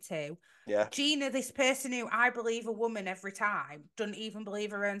did it too. yeah. Gina, this person who I believe a woman every time, doesn't even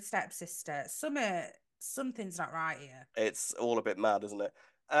believe her own stepsister. Something's not right here. It's all a bit mad, isn't it?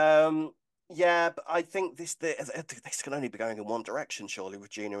 Um, yeah, but I think this can only be going in one direction, surely,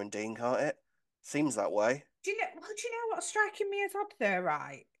 with Gina and Dean, can't it? Seems that way. Do you know what's striking me as odd there,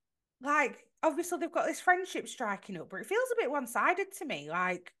 right? Like, obviously they've got this friendship striking up, but it feels a bit one-sided to me.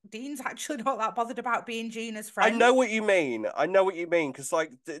 Like, Dean's actually not that bothered about being Gina's I friend. know what you mean. I know what you mean because,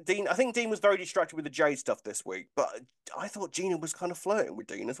 like, Dean, I think Dean was very distracted with the Jade stuff this week, but I thought Gina was kind of flirting with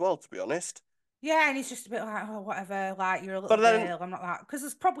Dean as well, to be honest. Yeah, and he's just a bit like, oh, whatever, like, you're a little But then girl, I'm not that. Because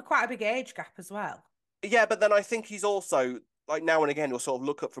there's probably quite a big age gap as well. Yeah, but then I think he's also like now and again he'll sort of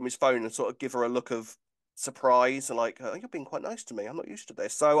look up from his phone and sort of give her a look of surprise and like, oh, you're being quite nice to me. I'm not used to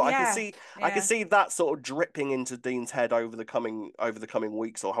this. So Yeah, I can yeah. see that sort of dripping into Dean's head over the coming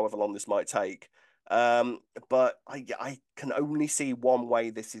weeks or however long this might take. Um, but I can only see one way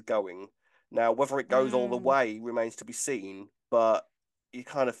this is going. Now, whether it goes all the Mm, way remains to be seen, but you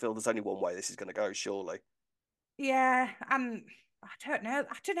kind of feel there's only one way this is going to go, surely. yeah, and I don't know.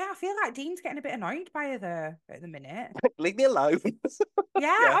 I don't know. I feel like Dean's getting a bit annoyed by her there at the minute. Leave me alone.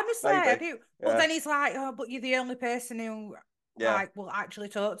 Yeah, Yeah, honestly, I maybe. do. But Yeah. then he's like, oh, but you're the only person who Yeah. like will actually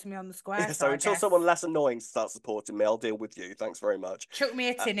talk to me on the square, Yeah, so so I until someone guess less annoying starts supporting me, I'll deal with you. Thanks very much. chuck me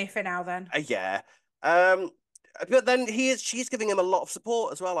a Uh, tinny for now then. yeah. Um, but then she's giving him a lot of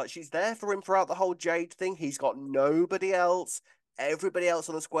support as well. Like she's there for him throughout the whole Jade thing. He's got nobody else. Everybody else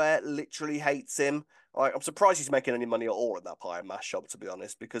on the square literally hates him. Like, I'm surprised he's making any money at all in that pie and mash shop, to be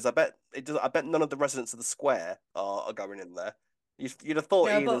honest, because I bet none of the residents of the square are going in there. You'd have thought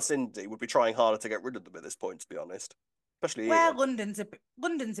No, Ian and but Cindy would be trying harder to get rid of them at this point, to be honest. Especially where Ian.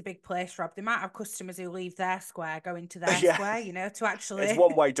 London's a big place, Rob. They might have customers who leave their square, go into their Yeah. square, to It's actually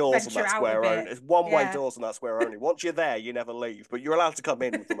one way doors on venture that out a square only. bit. It's one way Yeah, doors on that square only. Once you're there, you never leave, but you're allowed to come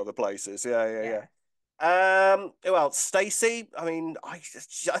in from other places. Yeah, yeah, yeah. yeah. Who else? Stacey. I mean, I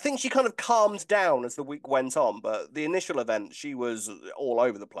think she kind of calmed down as the week went on, but the initial event, she was all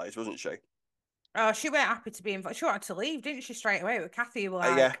over the place, wasn't she? Oh, she weren't happy to be involved. She wanted to leave, didn't she, straight away? With Kathy, who were Yeah,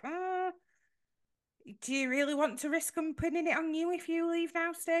 like, do you really want to risk them pinning it on you if you leave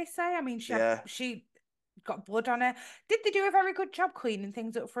now, Stacey? I mean, yeah. she got blood on her. Did they do a very good job cleaning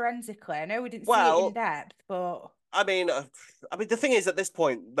things up forensically? I know we didn't see it in Well, depth, but I mean, the thing is, at this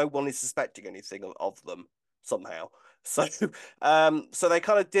point, no one is suspecting anything of them somehow. So, so they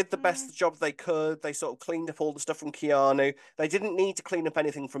kind of did the mm, best job they could. They sort of cleaned up all the stuff from Keanu. They didn't need to clean up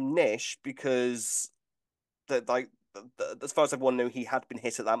anything from Nish because that like as far as everyone knew, he had been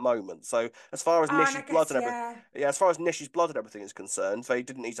hit at that moment. So as far as oh, and Nish's I blood guess and everything, yeah, yeah, as far as Nish's blood and everything is concerned, they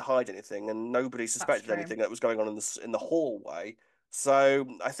didn't need to hide anything, and nobody that's suspected true. anything that was going on in the hallway. So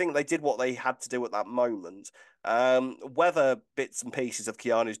I think they did what they had to do at that moment. Whether bits and pieces of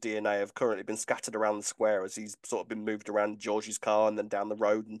Keanu's DNA have currently been scattered around the square as he's sort of been moved around George's car and then down the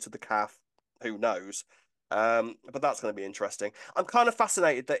road into the calf, who knows? But that's going to be interesting. I'm kind of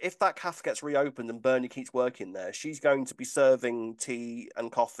fascinated that if that cafe gets reopened and Bernie keeps working there, she's going to be serving tea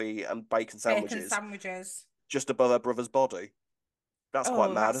and coffee and bacon Bacon sandwiches sandwiches. just above her brother's body. That's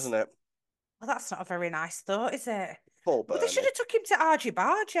quite Oh, mad, isn't it? that's not a very nice thought, is it? Poor But they should Bernie. have took him to Argy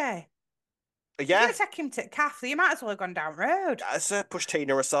Bargy. You're Yeah, gonna take him to Kathy, you might as well have gone down road. let's push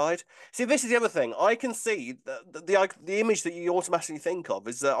Tina aside. See, this is the other thing. I can see the image that you automatically think of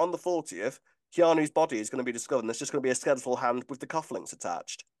is that on the 40th, Keanu's body is going to be discovered, and there's just going to be a skeletal hand with the cufflinks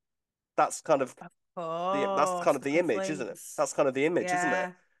attached. That's kind of that's Oh, kind of the the image, isn't it? cufflinks. That's kind of the image, isn't it?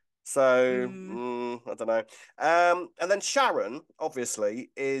 Yeah. So Mm. I don't know. And then Sharon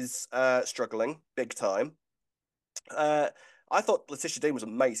obviously is struggling big time. Uh, I thought Letitia Dean was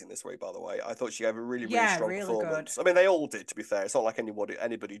amazing this week, by the way. I thought she gave a really, really Yeah, strong really good. performance. I mean, they all did, to be fair. It's not like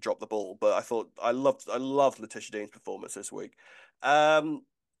anybody dropped the ball, but I thought I loved Letitia Dean's performance this week.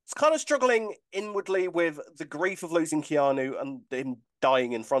 It's kind of struggling inwardly with the grief of losing Keanu and him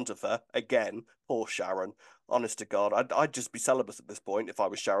dying in front of her again. Poor Sharon. Honest to God, I'd just be celibate at this point if I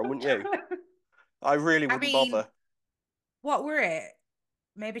was Sharon, wouldn't you? I really I wouldn't mean, bother. what were it?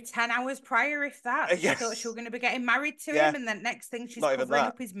 Maybe 10 hours prior, if that, that she Yeah, thought she was going to be getting married to yeah, him, and then next thing she's not even covering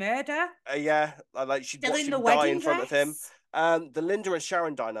that. up his murder. Yeah, like she'd Still watched in the him die wedding in front of him. dress. The Linda and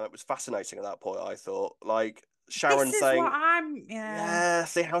Sharon dynamic was fascinating at that point. I thought, like This Sharon is what saying, yeah. "Yeah,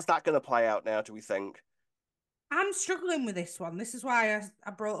 see, how's that going to play out now? Do we think?" I'm struggling with this one. This is why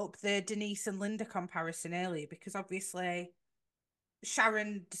I brought up the Denise and Linda comparison earlier, because obviously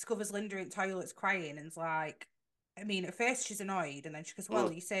Sharon discovers Linda in toilets crying and's like, I mean, at first she's annoyed, and then she goes, Mm.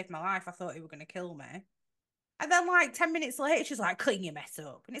 "Well, you saved my life. I thought you were going to kill me." And then, like 10 minutes later, she's like, "Clean your mess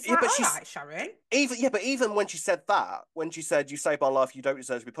up." And it's Yeah, like, but all she's right, Sharon. but even when she said that, when she said, "You saved my life, you don't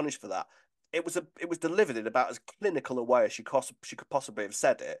deserve to be punished for that," it was delivered in about as clinical a way as she could possibly have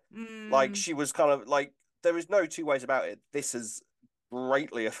said it. Like Mm, she was kind of like, there is no two ways about it. This has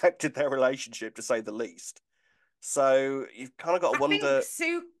greatly affected their relationship, to say the least. So you've kind of got to I think wonder.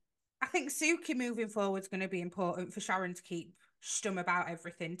 Sue, I think Suki moving forward is going to be important for Sharon to keep stum about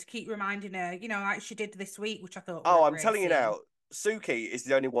everything, to keep reminding her, like she did this week, which I thought were a Oh, I'm great telling you scene. now, Suki is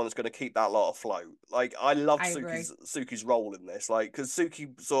the only one that's going to keep that lot afloat. Like, I loved I agree. Suki's role in this. Like, because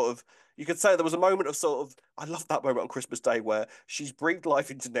Suki sort of, you could say there was a moment of sort of, I love that moment on Christmas Day where she's breathed life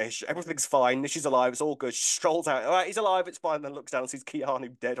into Nish. Everything's fine. Nish is alive. It's all good. She strolls out. All right, he's alive. It's fine. Then looks down and sees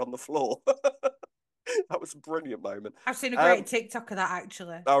Keanu dead on the floor. That was a brilliant moment. I've seen a great Um, TikTok of that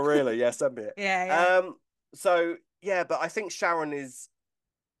actually. oh really? Yeah, send me it. Yeah, yeah. Um, so yeah, but I think Sharon is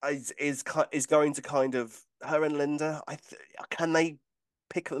going to kind of, her and Linda. Can they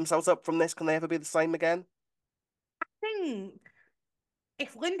pick themselves up from this? Can they ever be the same again? I think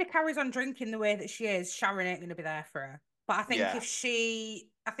if Linda carries on drinking the way that she is, Sharon ain't going to be there for her. But Yeah,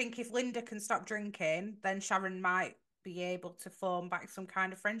 I think if Linda can stop drinking, then Sharon might be able to form back some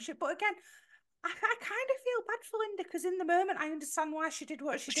kind of friendship. But again, I kind of feel bad for Linda because in the moment I understand why she did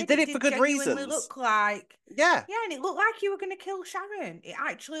what she she did. did It it for did good genuinely reasons. look like, Yeah, yeah, and it looked like you were going to kill Sharon. It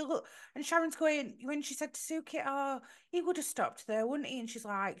actually looked, and Sharon's going, when she said to Suki, "Oh, he would have stopped there, wouldn't he?" And she's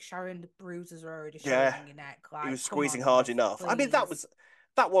like, "Sharon, the bruises are already showing yeah. on your neck. He was Like, come squeezing on, hard love, enough. I mean, please."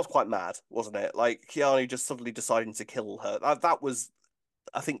 that was quite mad, wasn't it? Like Keanu just suddenly deciding to kill her. That was,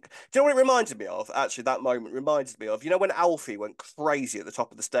 I think. Do you know what it reminded me of? Actually, that moment reminded me of, when Alfie went crazy at the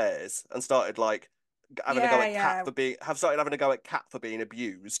top of the stairs and started like having a go Yeah, at Cat yeah, for being have started having a go at Cat for being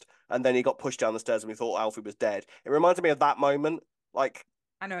abused, and then he got pushed down the stairs and we thought Alfie was dead. It reminded me of that moment, like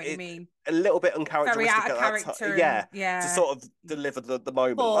I know what you it mean. a little bit Very uncharacteristic out of at that time. character, Yeah, and to yeah, sort of deliver the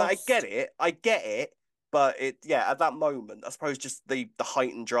moment. Like, forced. I get it, but at that moment, I suppose just the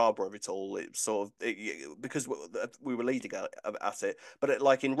heightened drama of it all. It sort of because we were leading at it, but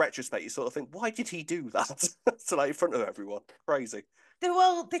like in retrospect, you sort of think, why did he do that? So like in front of everyone, crazy.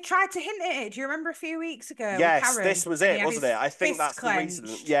 They tried to hint at it. Do you remember a few weeks ago with Yes, this Karen was and he it, had wasn't it? his I think fist that's the reason.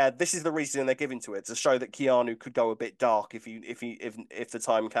 clenched? Yeah, this is the reason they're giving to it, to show that Keanu could go a bit dark if the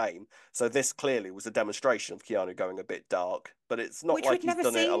time came. So this clearly was a demonstration of Keanu going a bit dark, but it's not Which like we'd he's never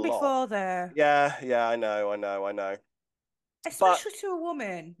done it a seen lot. before, though. Yeah, I know. But Especially to a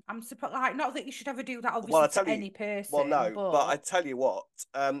woman. I'm surprised, like, not that you should ever do that, well, I obviously, tell to you, any well, person, no, but I but tell you what.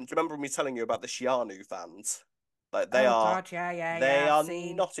 Do you remember me telling you about the Shianu fans? Like oh God, they I've are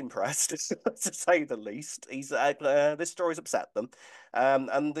seen. not impressed, to say the least. This story's upset them, and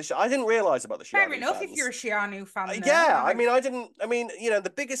I didn't realize about the Fair Shianu enough if you're fans. a Shianu fan, though. Yeah, I mean, I didn't. I mean,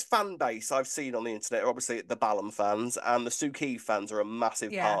 the biggest fan base I've seen on the internet are obviously the Balam fans, and the Suki fans are a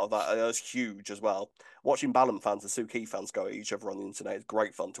massive Yeah. part of that. That's huge as well. Watching Balam fans and Suki fans go at each other on the internet is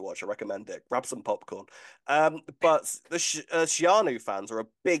great fun to watch. I recommend it. Grab some popcorn. But the Shianu fans are a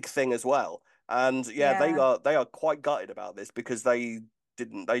big thing as well, and yeah, Yeah. they are quite gutted about this because they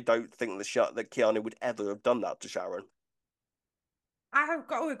don't think that Keanu would ever have done that to Sharon. I've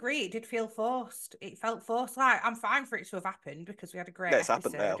got to agree, it did feel forced. It felt forced. Like, I'm fine for it to have happened because we had a great Yeah, it's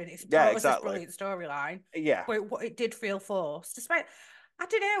happened episode now. and it's Yeah, brought us this exactly. brilliant storyline. Yeah. But it did feel forced. Despite, I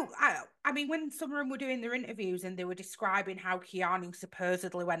don't know. I mean, when some of them were doing their interviews and they were describing how Keanu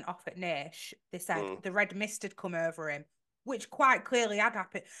supposedly went off at Nish, they said Mm. the red mist had come over him, which quite clearly had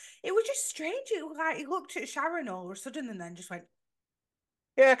happened. It was just strange. It was like he looked at Sharon all of a sudden and then just went,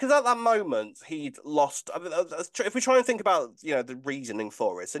 Yeah, because at that moment he'd lost. I mean, if we try and think about the reasoning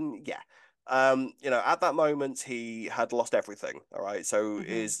for it, and yeah, at that moment he had lost everything. All right, so Hmm.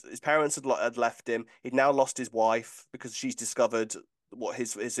 his parents had left him. He'd now lost his wife because she's discovered what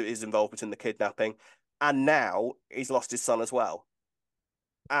his involvement in the kidnapping, and now he's lost his son as well,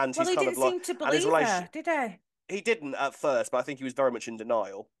 and Well, he's he kind didn't of like, seem to and his believe her, relationship. did he? He didn't at first, but I think he was very much in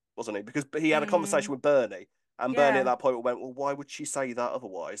denial, wasn't he? Because he had a conversation Mm, with Bernie, and Bernie at yeah. that point went, "Well, why would she say that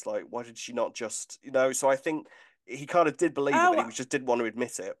otherwise? Like, why did she not just?" So I think he kind of did believe it, but he Oh, just didn't want to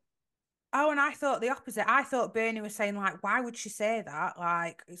admit it. oh, and I thought the opposite. I thought Bernie was saying like, why would she say that?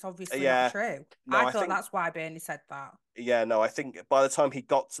 Like, it's obviously not Yeah, true. no, I I thought think, that's why Bernie said that. yeah, no, I think by the time he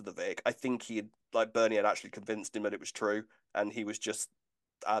got to the Vic, I think he had like Bernie had actually convinced him that it was true, and he was just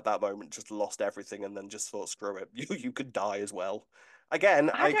at that moment just lost everything, and then just thought, screw it, you could die as well. Again,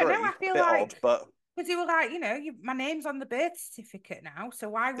 I I don't know. agree, I a feel bit odd, like but because you were like, my name's on the birth certificate now. So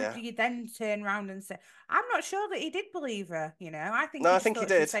why would yeah. you then turn around and say, I'm not sure that he did believe her, I think No, he I just think he thought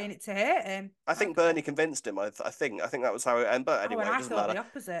she was did. saying it to hurt him. I think Bernie Okay. convinced him. I think that was how it ended. But Oh, and anyway, it I doesn't thought matter. the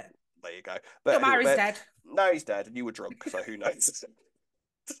opposite. There you go. Don't But anyway, matter, he's but dead. now he's dead, and you were drunk, so who knows?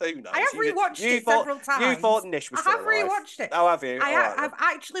 Who I knows? have rewatched You it thought several you thought times. Nish was I still have alive. rewatched it. Oh, have you? All right then. I've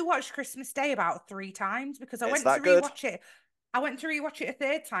actually watched Christmas Day about three times because I It's went to that good. rewatch it. I went to rewatch it a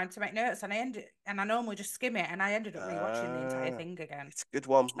third time to make notes, and I normally just skim it, and I ended up rewatching the entire Uh, thing again. it's a good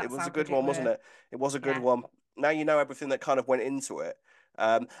one. It That's was how a good good it one, wasn't were. it? It was a good Yeah. one. Now you know everything that kind of went into it.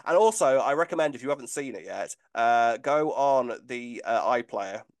 And also, I recommend if you haven't seen it yet, go on the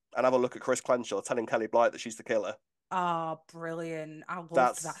iPlayer and have a look at Chris Clenshaw telling Kelly Blight that she's the killer. Oh, brilliant. I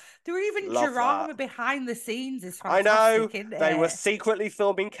loved that. That's There were even love that. drama behind the scenes is I know fantastic, isn't they were it? secretly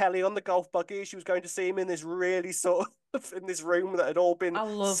filming Kelly on the golf buggy. She was going to see him in this really sort of in this room that had all been I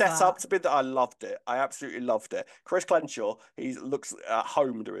love set up that. to be. That I loved it. I absolutely loved it. Chris Clenshaw, he looks at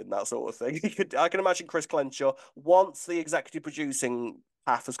home doing that sort of thing. I can imagine Chris Clenshaw once the executive producing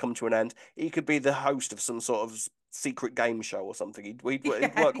path has come to an end. He could be the host of some sort of secret game show or something. He'd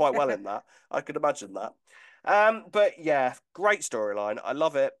Yeah, work quite well yeah. in that. I could imagine that. But yeah, great storyline. I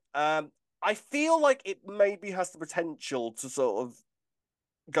love it. I feel like it maybe has the potential to sort of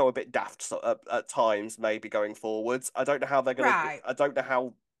go a bit daft at times, maybe going forwards. I don't know how they're gonna. Right. I don't know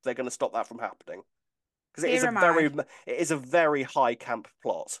how they're gonna stop that from happening because Here am I. it is a very high camp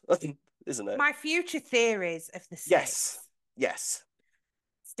plot, isn't it? My future theories of the Yes, six. yes,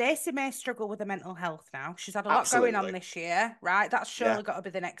 Stacey may struggle with her mental health now. She's had a lot going on absolutely, this year, right? That's yeah, surely got to be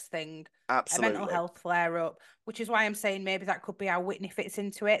the next thing. A mental absolutely, health flare up, which is why I'm saying maybe that could be how Whitney fits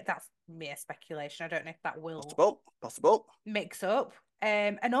into it. That's mere speculation. I don't know if that will possible, possible. mix up.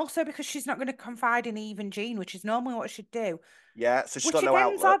 And also because she's not going to confide in Eve and Jean, which is normally what she'd do. Yeah, so she's Which got no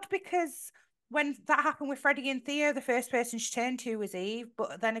again's outlet. odd because when that happened with Freddie and Theo, the first person she turned to was Eve,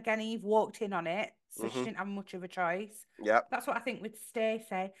 but then again, Eve walked in on it, so she Hmm. didn't have much of a choice. Yeah, That's what I think with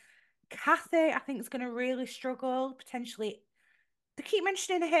Stacey. Kathy, I think, is going to really struggle. Potentially, they keep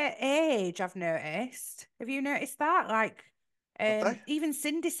mentioning her age. I've noticed. Have you noticed that? Like, have they? even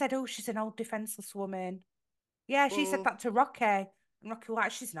Cindy said, "Oh, she's an old defenseless woman." Yeah, she said Mm, that to Rocky, and Rocky was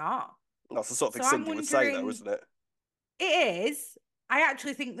like, "She's not." that's the sort of thing So I'm Cindy would say, though, wondering. isn't it? It is. I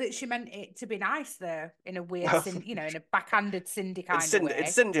actually think that she meant it to be nice, though, in a weird, in a backhanded Cindy kind of In way.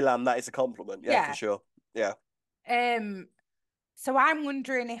 Cindyland, that is a compliment. Yeah, for Yeah. sure. Yeah. Um. So I'm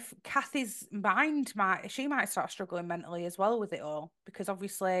wondering if Kathy's mind might start struggling mentally as well with it all because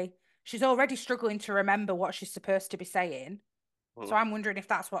obviously she's already struggling to remember what she's supposed to be saying. Mm, So I'm wondering if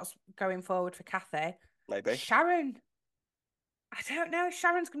that's what's going forward for Kathy. maybe. Sharon, I don't know if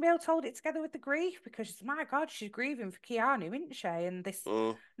Sharon's gonna be able to hold it together with the grief because my God, she's grieving for Keanu, isn't she? And this,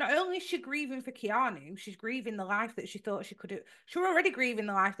 Mm, not only is she grieving for Keanu, she's grieving the life that she thought she could. She was already grieving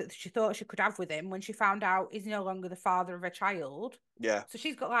the life that she thought she could have with him when she found out he's no longer the father of her child. yeah. So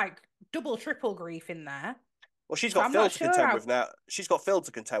she's got like double, triple grief in there. Well, she's So got I'm Phil not to sure contend how. with now. She's got Phil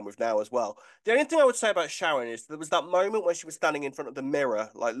to contend with now as well. The only thing I would say about Sharon is there was that moment when she was standing in front of the mirror,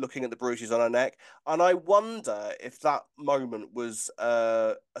 like looking at the bruises on her neck, and I wonder if that moment was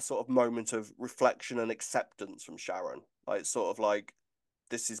a sort of moment of reflection and acceptance from Sharon, like sort of like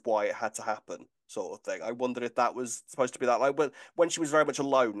this is why it had to happen, sort of thing. I wondered if that was supposed to be that, like when she was very much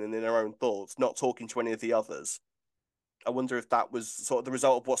alone and in her own thoughts, not talking to any of the others. I wonder if that was sort of the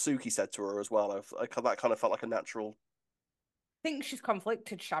result of what Suki said to her as well. That kind of felt like a natural. Think she's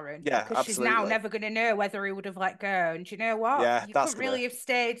conflicted, Sharon, Yeah, because she's now absolutely. never going to know whether he would have let go. And do you know what? Yeah, that's gonna.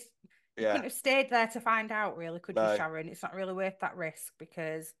 You Yeah, couldn't have stayed there to find out, really, could you, no. Sharon? It's not really worth that risk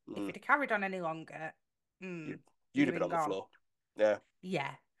because if Mm, he'd have carried on any longer, you, you'd you'd have have been been on the gone. floor. Yeah,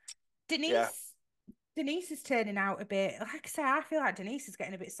 Yeah. yeah. Denise, Denise is turning out a bit, like I say, I feel like Denise is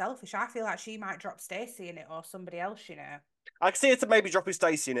getting a bit selfish. I feel like she might drop Stacey in it or somebody else, you know. I can see it to maybe dropping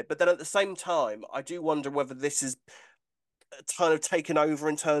Stacey in it, but then at the same time, I do wonder whether this is kind of taken over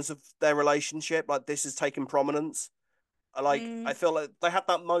in terms of their relationship. Like this is taking prominence. I Mm, feel like they had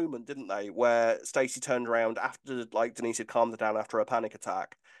that moment, didn't they, where Stacey turned around after like Denise had calmed her down after her panic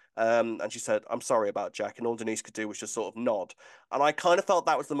attack. And she said, "I'm sorry about Jack," and all Denise could do was just sort of nod. And I kind of felt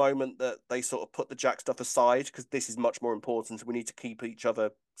that was the moment that they sort of put the Jack stuff aside because this is much more important. We need to keep each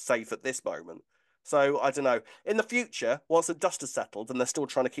other safe at this moment. So I don't know. In the future, once the dust has settled and they're still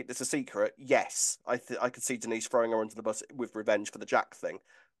trying to keep this a secret, yes, I could see Denise throwing her under the bus with revenge for the Jack thing.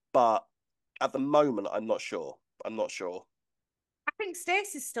 But at the moment, I'm not sure. I'm not sure. I think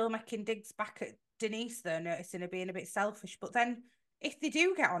Stacey's still making digs back at Denise, though, noticing her being a bit selfish. But then if they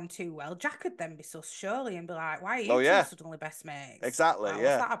do get on too well, Jack could then be sus, surely, and be like, why are Oh you two yeah, suddenly best mates? exactly. Like, what's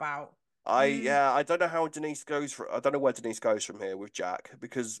Yeah. that about? I Mm, yeah, I don't know how Denise goes for I don't know where Denise goes from here with Jack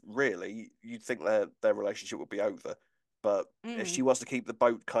because really you'd think their relationship would be over. But if she mm. wants to keep the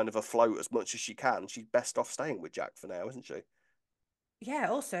boat kind of afloat as much as she can, she's best off staying with Jack for now, isn't she? Yeah,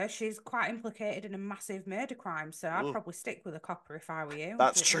 also, she's quite implicated in a massive murder crime, so I'd Mm, probably stick with a copper if I were you.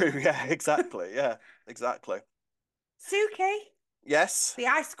 that's But, true. Yeah, exactly. Yeah, exactly. Suki, Yes. the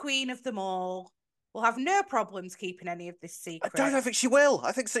ice queen of them all, will have no problems keeping any of this I don't secret. think she will.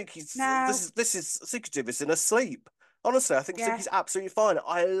 I think Suki's No, this is Suki did this in her sleep. Honestly, I think yeah, Suki's absolutely fine.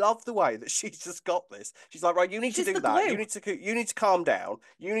 I love the way that she's just got this. She's like, right, you need to she's do the that. glue. You need to calm down.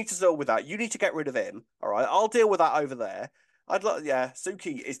 You need to deal with that. You need to get rid of him. All right, I'll deal with that over there. I'd like, yeah,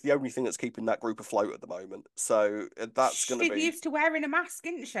 Suki is the only thing that's keeping that group afloat at the moment. So that's going to She's be, used to wearing a mask,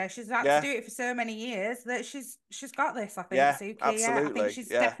 isn't she? She's had to yeah, do it for so many years that she's got this. I think yeah, Suki. Yeah, I think absolutely, she's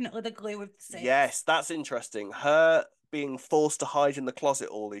yeah, definitely the glue of the six. yes, that's interesting. Her being forced to hide in the closet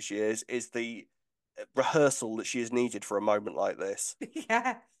all these years is the rehearsal that she has needed for a moment like this.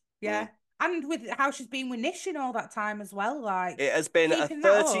 Yeah, Mm. yeah, and with how she's been with Nish and all that time as well, like It has been a keeping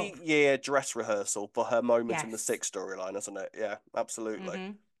that up. 30-year dress rehearsal for her moment in the Yes. six storyline, hasn't it? Yeah, absolutely.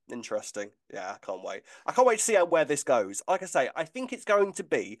 Mm-hmm. Interesting. Yeah, I can't wait. I can't wait to see where this goes. Like I say, I think it's going to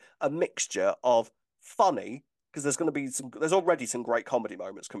be a mixture of funny, because there's already some great comedy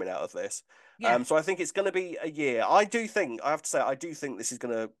moments coming out of this. Yeah. So I think it's going to be a year. I have to say, I do think this is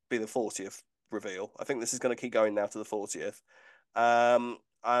going to be the 40th reveal. I think this is going to keep going now to the 40th.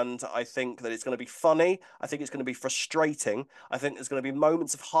 And I think that it's going to be funny. I think it's going to be frustrating. I think there's going to be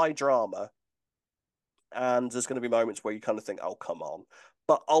moments of high drama, and there's going to be moments where you kind of think, "Oh, come on!"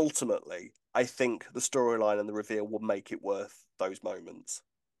 But ultimately, I think the storyline and the reveal will make it worth those moments.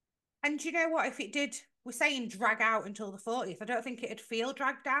 And you know what? If it did, we're saying drag out until the 40th. I don't think it'd feel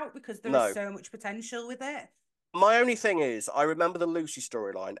dragged out because there is No, so much potential with it. my only thing is, I remember the Lucy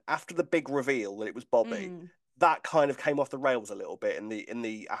storyline after the big reveal that it was Bobby. Mm, That kind of came off the rails a little bit in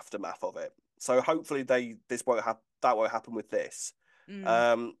the aftermath of it. So hopefully this won't happen. That won't happen with this.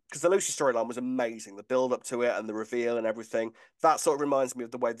 mm. Because the Lucy storyline was amazing, the build up to it and the reveal and everything. That sort of reminds me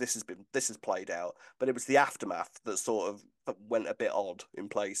of the way this has played out. But it was the aftermath that sort of went a bit odd in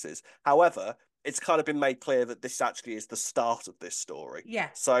places. However, it's kind of been made clear that this actually is the start of this story. Yeah,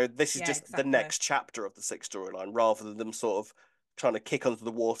 So this is yeah, just the exactly. next chapter of the six storyline, rather than them sort of trying to kick under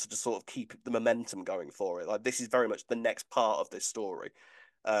the water to sort of keep the momentum going for it. Like this is very much the next part of this story.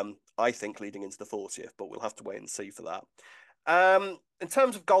 I think leading into the 40th, but we'll have to wait and see for that. In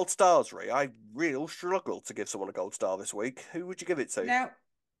terms of gold stars, I real struggle to give someone a gold star this week. Who would you give it to? No,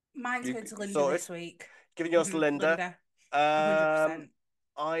 mine's You going to Linda sorted? this week. Giving yours to Linda. Linda, Um, 100%.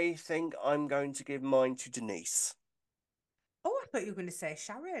 I think I'm going to give mine to Denise. Oh, I thought you were going to say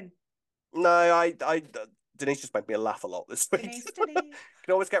Sharon. No, Denise just made me laugh a lot this week. Denise, Denise.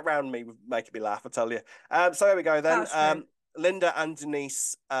 Can always get round me with making me laugh, I tell you. So there we go then. That's true. Linda and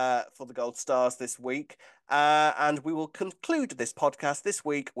Denise for the gold stars this week. And we will conclude this podcast this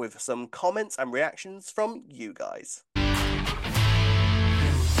week with some comments and reactions from you guys.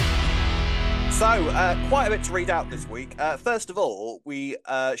 So, quite a bit to read out this week. First of all, we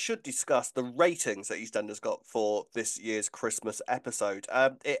should discuss the ratings that EastEnders got for this year's Christmas episode.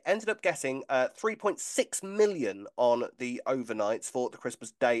 It ended up getting 3.6 million on the overnights for the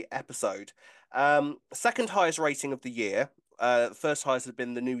Christmas Day episode. Second highest rating of the year. First highest had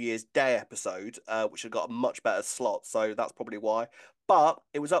been the New Year's Day episode, which had got a much better slot, so that's probably why. But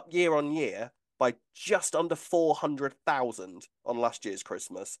it was up year on year by just under 400,000 on last year's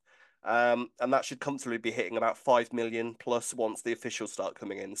Christmas. And that should comfortably be hitting about 5 million plus once the officials start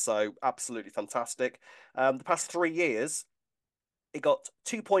coming in. So absolutely fantastic. The past 3 years, it got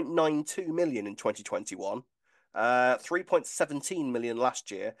 2.92 million in 2021, 3.17 million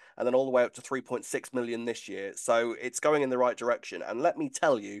last year, and then all the way up to 3.6 million this year. So it's going in the right direction. And let me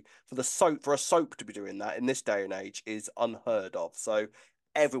tell you, for a soap to be doing that in this day and age is unheard of. So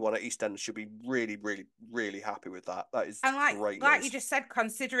everyone at EastEnders should be really, really, really happy with that. That is And great like you news. just said,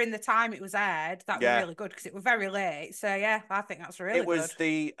 considering the time it was aired, that were Yeah. really good because it were very late. So yeah, I think that's really good.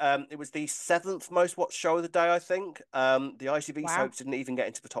 It was the seventh most watched show of the day, I think. The ITV Wow. soaps didn't even get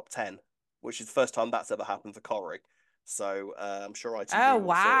into the top 10, which is the first time that's ever happened for Corrie. So I'm sure Oh ITV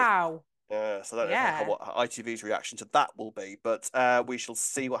will sort of wow. so I don't know Yeah. what ITV's reaction to that will be, but we shall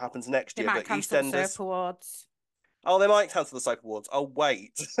see what happens next They year. might But cancel the soap EastEnders, awards. oh, they might cancel the Soap Awards. Oh,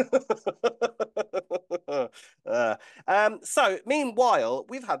 wait. Uh, so meanwhile,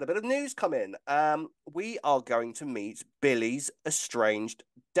 we've had a bit of news come in. We are going to meet Billy's estranged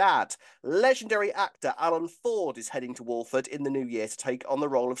dad. Legendary actor Alan Ford is heading to Walford in the new year to take on the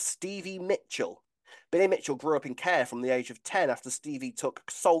role of Stevie Mitchell. Billy Mitchell grew up in care from the age of 10 after Stevie took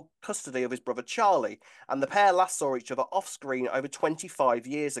sole custody of his brother Charlie, and the pair last saw each other off screen over 25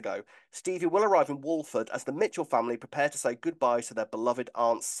 years ago. Stevie will arrive in Walford as the Mitchell family prepare to say goodbye to their beloved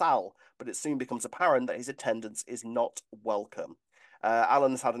Aunt Sal, but it soon becomes apparent that his attendance is not welcome.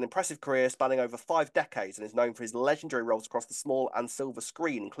 Alan's had an impressive career spanning over 5 decades and is known for his legendary roles across the small and silver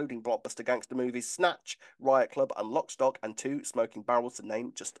screen, including blockbuster gangster movies Snatch, Riot Club, and Lock, Stock, and Two Smoking Barrels, to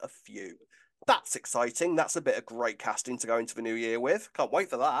name just a few. That's exciting. That's a bit of great casting to go into the new year with. Can't wait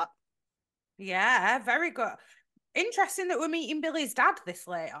for that. Yeah, very good. Interesting that we're meeting Billy's dad this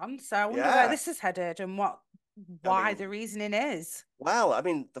late on. So I wonder where Yeah. this is headed and I why mean, the reasoning is. well, I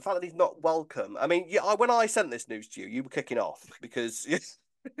mean, the fact that he's not welcome. I mean, yeah, when I sent this news to you, you were kicking off because,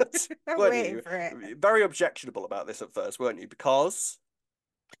 I'm weren't waiting you? for it. Very objectionable about this at first, weren't you? Because,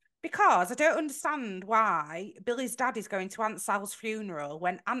 Because I don't understand why Billy's dad is going to Aunt Sal's funeral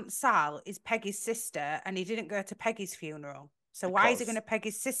when Aunt Sal is Peggy's sister and he didn't go to Peggy's funeral. So why is he going because, to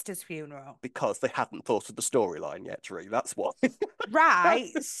Peggy's sister's funeral? because they hadn't thought of the storyline yet, Ree. That's why.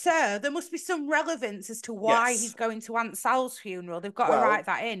 Right, so there must be some relevance as to why he's Yes. going to Aunt Sal's funeral. They've got to Well, write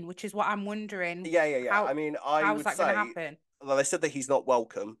that in, which is what I'm wondering. yeah. I How mean, I how's would that going to say, happen? well, they said that he's not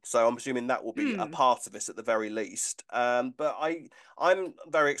welcome, so I'm assuming that will be a Hmm. part of this at the very least. But I'm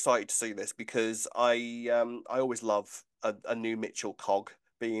very excited to see this because I always love a new Mitchell cog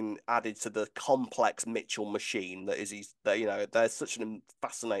being added to the complex Mitchell machine that is his. That they're such a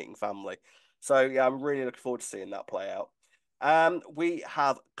fascinating family. So yeah, I'm really looking forward to seeing that play out. We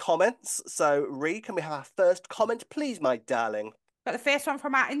have comments. So Ree, can we have our first comment, please, my darling? Got the first one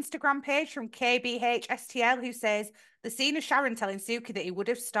from our Instagram page from KBHSTL who says the scene of Sharon telling Suki that he would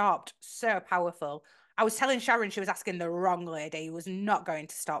have stopped. So powerful. I was telling Sharon she was asking the wrong lady. He was not going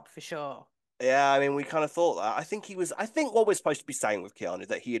to stop for sure. Yeah, I mean, we kind of thought that. I think what we're supposed to be saying with Keanu is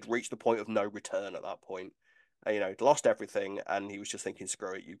that he had reached the point of no return at that point. He'd lost everything, and he was just thinking,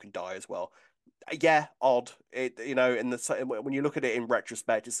 "Screw it, you can die as well." Yeah, odd. In when you look at it in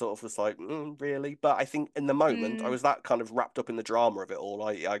retrospect, it's sort of just like, really. But I think in the moment, I Mm, was that kind of wrapped up in the drama of it all.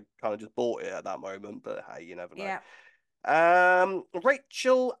 I kind of just bought it at that moment. But hey, you never know. yeah.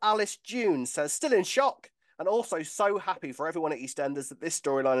 Rachel Alice June says, still in shock and also so happy for everyone at EastEnders that this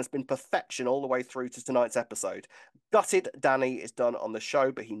storyline has been perfection all the way through to tonight's episode. Gutted Danny is done on the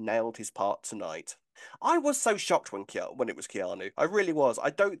show, but he nailed his part tonight. I was so shocked when it was Keanu. I really was. I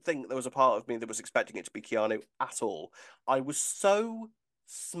don't think there was a part of me that was expecting it to be Keanu at all. I was so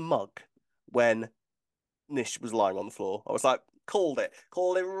smug when Nish was lying on the floor. I was like, called it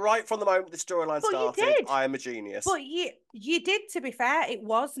right from the moment the storyline But you started. did. I am a genius. But you did, to be fair, it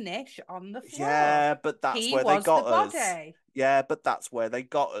was Nish on the floor. Yeah, but that's He where they was the got us. body. Yeah, but that's where they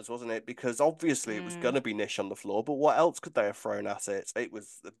got us, wasn't it? Because obviously it was Mm, going to be Nish on the floor, but what else could they have thrown at it? It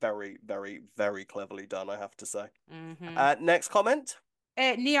was very, very, very cleverly done, I have to say. hmm Next comment.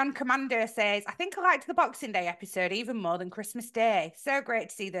 Neon Commando says, I think I liked the Boxing Day episode even more than Christmas Day. So great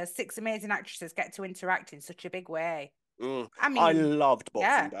to see those six amazing actresses get to interact in such a big way. I I mean, loved Boxing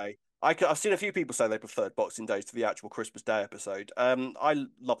yeah, Day. I've seen a few people say they preferred Boxing Day to the actual Christmas Day episode. I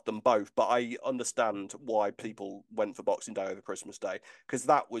loved them both, but I understand why people went for Boxing Day over Christmas Day because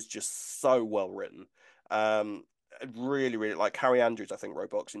that was just so well written. Um, really, really like Harry Andrews, I think,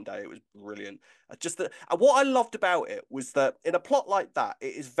 wrote Boxing Day. It was brilliant. Just that, what I loved about it was that in a plot like that,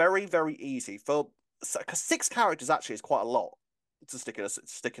 it is very, very easy for because six characters actually is quite a lot to stick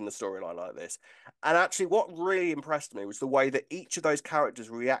in the storyline like this. And actually, what really impressed me was the way that each of those characters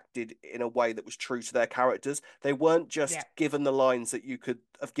reacted in a way that was true to their characters. They weren't yeah, just given the lines that you could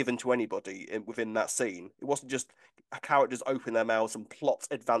have given to anybody within that scene. It wasn't just characters open their mouths and plot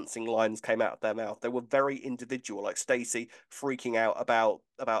advancing lines came out of their mouth. They were very individual, like Stacey freaking out about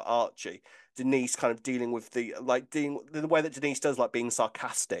Archie, Denise kind of dealing with dealing the way that Denise does, like being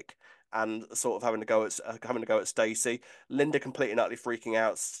sarcastic and sort of having to go at Stacey. Linda completely and utterly freaking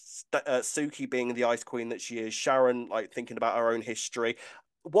out. Suki being the ice queen that she is. Sharon like thinking about her own history.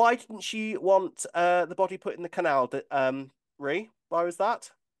 Why didn't she want the body put in the canal? Ree, why was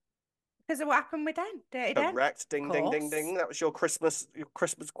that? Because of what happened with Den, Dirty Den, Correct. of Ding, ding, ding, course. ding. That was your Christmas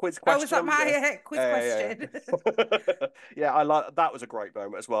quiz Oh, was that question. my Yeah. quiz Yeah, question? yeah, yeah. Yeah, I like that was a great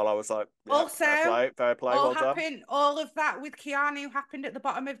moment as well. I was like, yeah, Also, fair play, well done. all of that with Keanu happened at the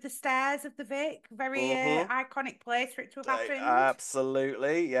bottom of the stairs of the Vic. Very Mm-hmm. iconic place for it to have happened.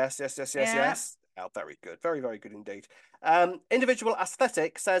 Absolutely. Yes, yes, yes, yes, Yeah. yes. Oh, very good. Very, very good indeed. Individual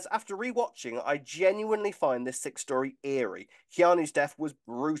Aesthetic says, after rewatching, I genuinely find this six story eerie. Keanu's death was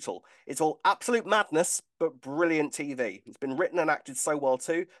brutal. It's all absolute madness, but brilliant TV. It's been written and acted so well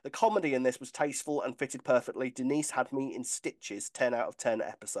too. The comedy in this was tasteful and fitted perfectly. Denise had me in stitches, 10 out of 10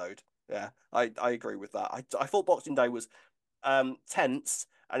 episode. Yeah, I agree with that. I thought Boxing Day was tense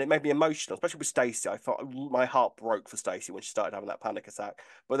and it made me emotional, especially with Stacey. I thought my heart broke for Stacey when she started having that panic attack.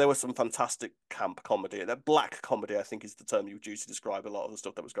 But there was some fantastic camp comedy. That black comedy, I think, is the term you would use to describe a lot of the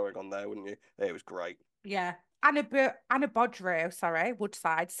stuff that was going on there, wouldn't you? It was great. Yeah. Anna Bodro, sorry,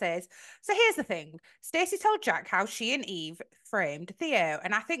 Woodside says, so here's the thing. Stacey told Jack how she and Eve framed Theo,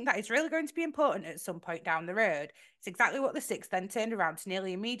 and I think that is really going to be important at some point down the road. It's exactly what the six then turned around to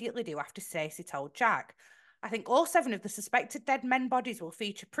nearly immediately do after Stacey told Jack. I think all seven of the suspected dead men bodies will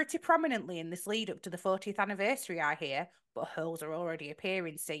feature pretty prominently in this lead up to the 40th anniversary, I hear, but holes are already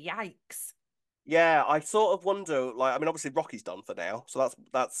appearing, so yikes. Yeah, I sort of wonder, like, I mean, obviously Rocky's done for now, so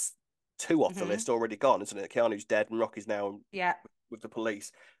that's two off the Mm-hmm. list already gone, isn't it? Keanu's dead and Rocky's now Yeah. with the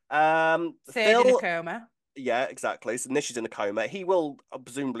police. Third in a Phil, coma. yeah, exactly. So Nish is in a coma. He will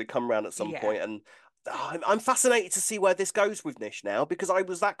presumably come around at some Yeah. point, and I'm fascinated to see where this goes with Nish now because I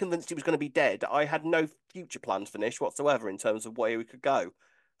was that convinced he was going to be dead. I had no future plans for Nish whatsoever in terms of where he could go.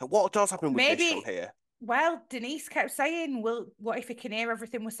 What does happen with Nish from Maybe, here? well, Denise kept saying, well, what if he can hear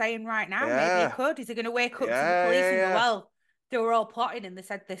everything we're saying right now? Maybe he Yeah, could. Is he going to wake up to the yeah, police yeah, and go, yeah. well, they were all plotting and they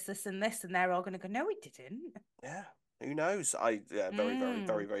said this, and this, and they're all going to go, no, he didn't. Yeah, who knows? Yeah, very, very,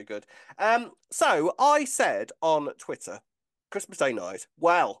 very, Mm. very good. So I said on Twitter, Christmas Day night.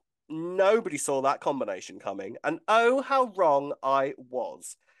 Well, nobody saw that combination coming, and oh, how wrong I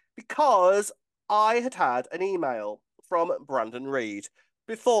was, because I had had an email from Brandon Reed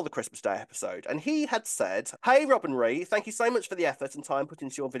before the Christmas Day episode, and he had said, "Hey, Robin Ree, thank you so much for the effort and time put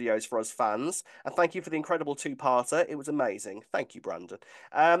into your videos for us fans, and thank you for the incredible two-parter. It was amazing. Thank you, Brandon."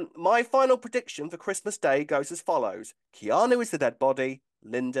 My final prediction for Christmas Day goes as follows: Keanu is the dead body,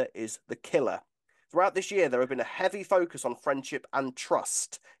 Linda is the killer. Throughout this year, there have been a heavy focus on friendship and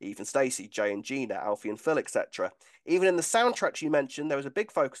trust. Even Stacey, Jay and Gina, Alfie and Phil, etc. Even in the soundtracks you mentioned, there was a big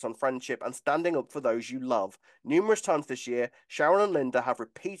focus on friendship and standing up for those you love. Numerous times this year, Sharon and Linda have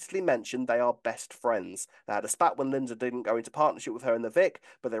repeatedly mentioned they are best friends. They had a spat when Linda didn't go into partnership with her in the Vic,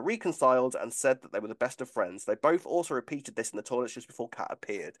 but they reconciled and said that they were the best of friends. They both also repeated this in the toilets just before Kat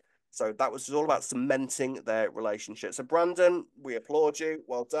appeared. So that was all about cementing their relationship. So Brandon, we applaud you.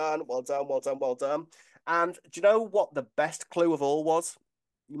 Well done, well done, well done, well done. And do you know what the best clue of all was?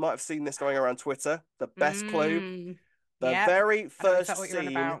 You might have seen this going around Twitter. The best clue, Mm. the Yep. very I know first exactly what you're on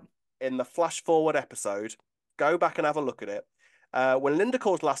scene about. in the flash forward episode. Go back and have a look at it. When Linda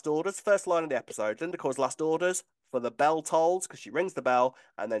calls last orders, first line of the episode, Linda calls last orders for the bell tolls because she rings the bell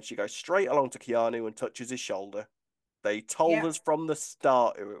and then she goes straight along to Keanu and touches his shoulder. They told Yep. us from the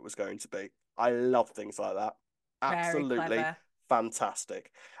start who it was going to be. I love things like that. Very Absolutely clever.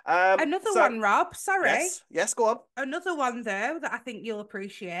 fantastic. Another So one, Rob. Sorry. yes, yes, go on. Another one, though, that I think you'll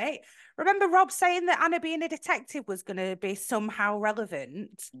appreciate. Remember Rob saying that Anna being a detective was going to be somehow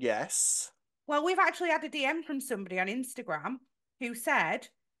relevant? Yes. Well, we've actually had a DM from somebody on Instagram who said,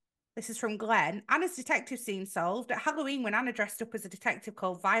 this is from Glenn, Anna's detective scene solved. At Halloween, when Anna dressed up as a detective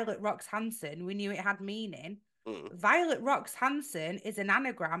called Violet Rox Hansen, we knew it had meaning. Mm. Violet Rox Hansen is an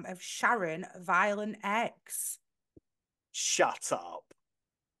anagram of Sharon Violent X. Shut up.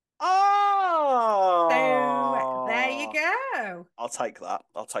 So there you Oh, go. I'll take that.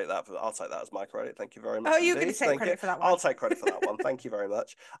 I'll take that as my credit. Thank you very Oh, much you're going indeed. to take Thank you. credit for that I'll one. take credit for that one. Thank you very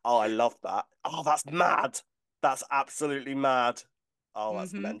much. Oh, I love that. Oh, that's mad. That's absolutely mad. Oh,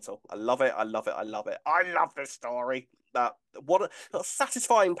 that's Mm-hmm. mental. I love it. I love it. I love it. I love this story. That what a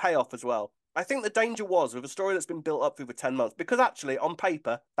satisfying payoff as well. I think the danger was with a story that's been built up over 10 months, because actually on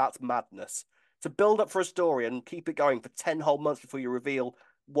paper, that's madness. To build up for a story and keep it going for 10 whole months before you reveal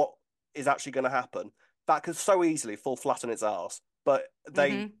what is actually going to happen. that could so easily fall flat on its arse, but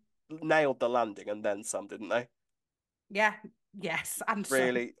they Mhm. nailed the landing and then some, didn't they? Yeah. Yes, and some.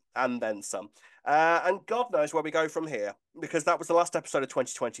 Really, and then some. And God knows where we go from here, because that was the last episode of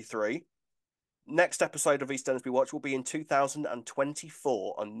 2023. Next episode of EastEnders We Watch will be in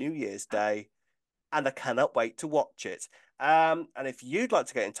 2024 on New Year's Day, and I cannot wait to watch it. And if you'd like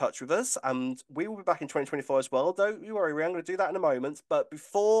to get in touch with us, and we will be back in 2024 as well, don't you worry, I'm going to do that in a moment. But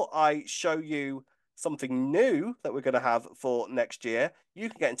before I show you something new that we're going to have for next year, you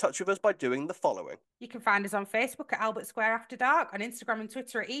can get in touch with us by doing the following. You can find us on Facebook at Albert Square After Dark, on Instagram and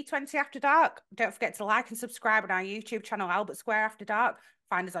Twitter at E20 After Dark. Don't forget to like and subscribe on our YouTube channel, Albert Square After Dark.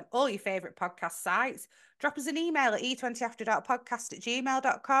 Find us on all your favourite podcast sites. Drop us an email at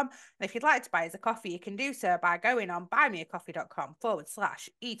e20afterdarkpodcast@gmail.com. And if you'd like to buy us a coffee, you can do so by going on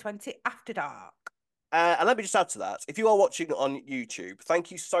buymeacoffee.com/E20afterdark. And let me just add to that. If you are watching on YouTube,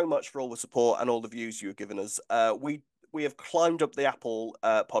 thank you so much for all the support and all the views you have given us. We have climbed up the Apple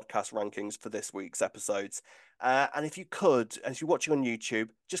podcast rankings for this week's episodes. And if you could, and if you're watching on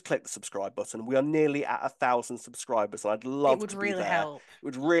YouTube, just click the subscribe button. We are nearly at 1,000 subscribers, and I'd It love would to be really there. help. It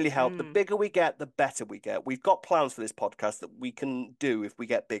would really help. The Mm. bigger we get, the better we get. We've got plans for this podcast that we can do if we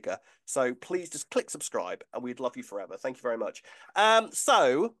get bigger. So please just click subscribe, and we'd love you forever. Thank you very much.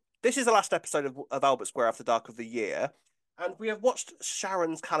 So this is the last episode of Albert Square After Dark of the year, and we have watched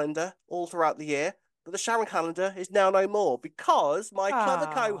Sharon's calendar all throughout the year. But the Sharon calendar is now no more because my clever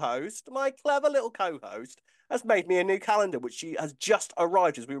co-host, my clever little co-host, has made me a new calendar, which she has just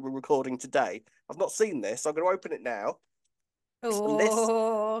arrived as we were recording today. I've not seen this, so I'm going to open it now. And this,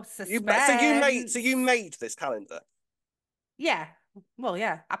 Oh, so you suspense. made this calendar. Yeah. Well,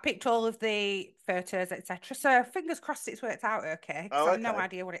 yeah. I picked all of the photos, etc. So fingers crossed it's worked out okay, because Oh, I've no okay.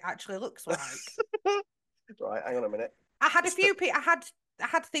 idea what it actually looks like. Right, hang on a minute. I had a few. I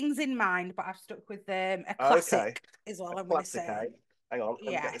had things in mind, but I've stuck with a Okay, classic, is all a I'm going to classic, eh? say. Hang on, let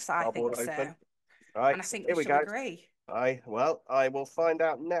me get this Yes, I think cardboard so. open. And I Right, so think we here we should go. agree. I will find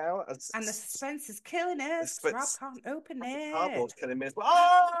out now. And the suspense is killing us because Rob can't open The it. cardboard's killing me as well.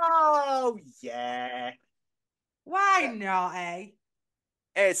 Oh yeah. Why not, eh?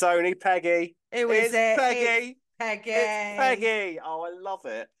 It's only Peggy. Who is It's it? It's Peggy. Peggy. It's Peggy. Oh, I love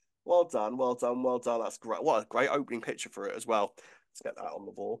it. Well done, well done, well done. That's great. What a great opening picture for it as well. Let's get that on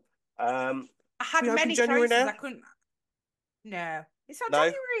the wall. I Should had we open many January choices. now? I couldn't. No, it's not No?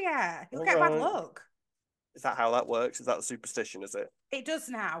 January yet. You'll All get bad right. luck. Is that how that works? Is that a superstition, is it? It does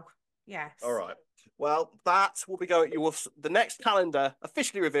now. Yes. All right. Well, that will be going. The next calendar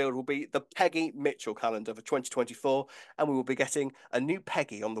officially revealed will be the Peggy Mitchell calendar for 2024, and we will be getting a new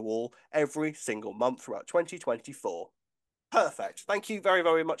Peggy on the wall every single month throughout 2024. Perfect. Thank you very,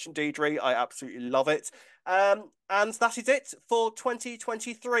 very much indeed, Ree. I absolutely love it. And that is it for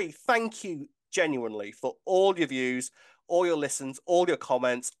 2023. Thank you genuinely for all your views, all your listens, all your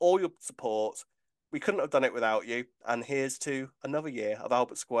comments, all your support. We couldn't have done it without you. And here's to another year of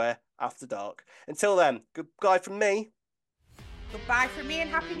Albert Square After Dark. Until then, goodbye from me. Goodbye from me and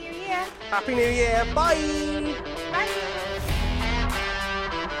Happy New Year. Happy New Year. Bye. Bye.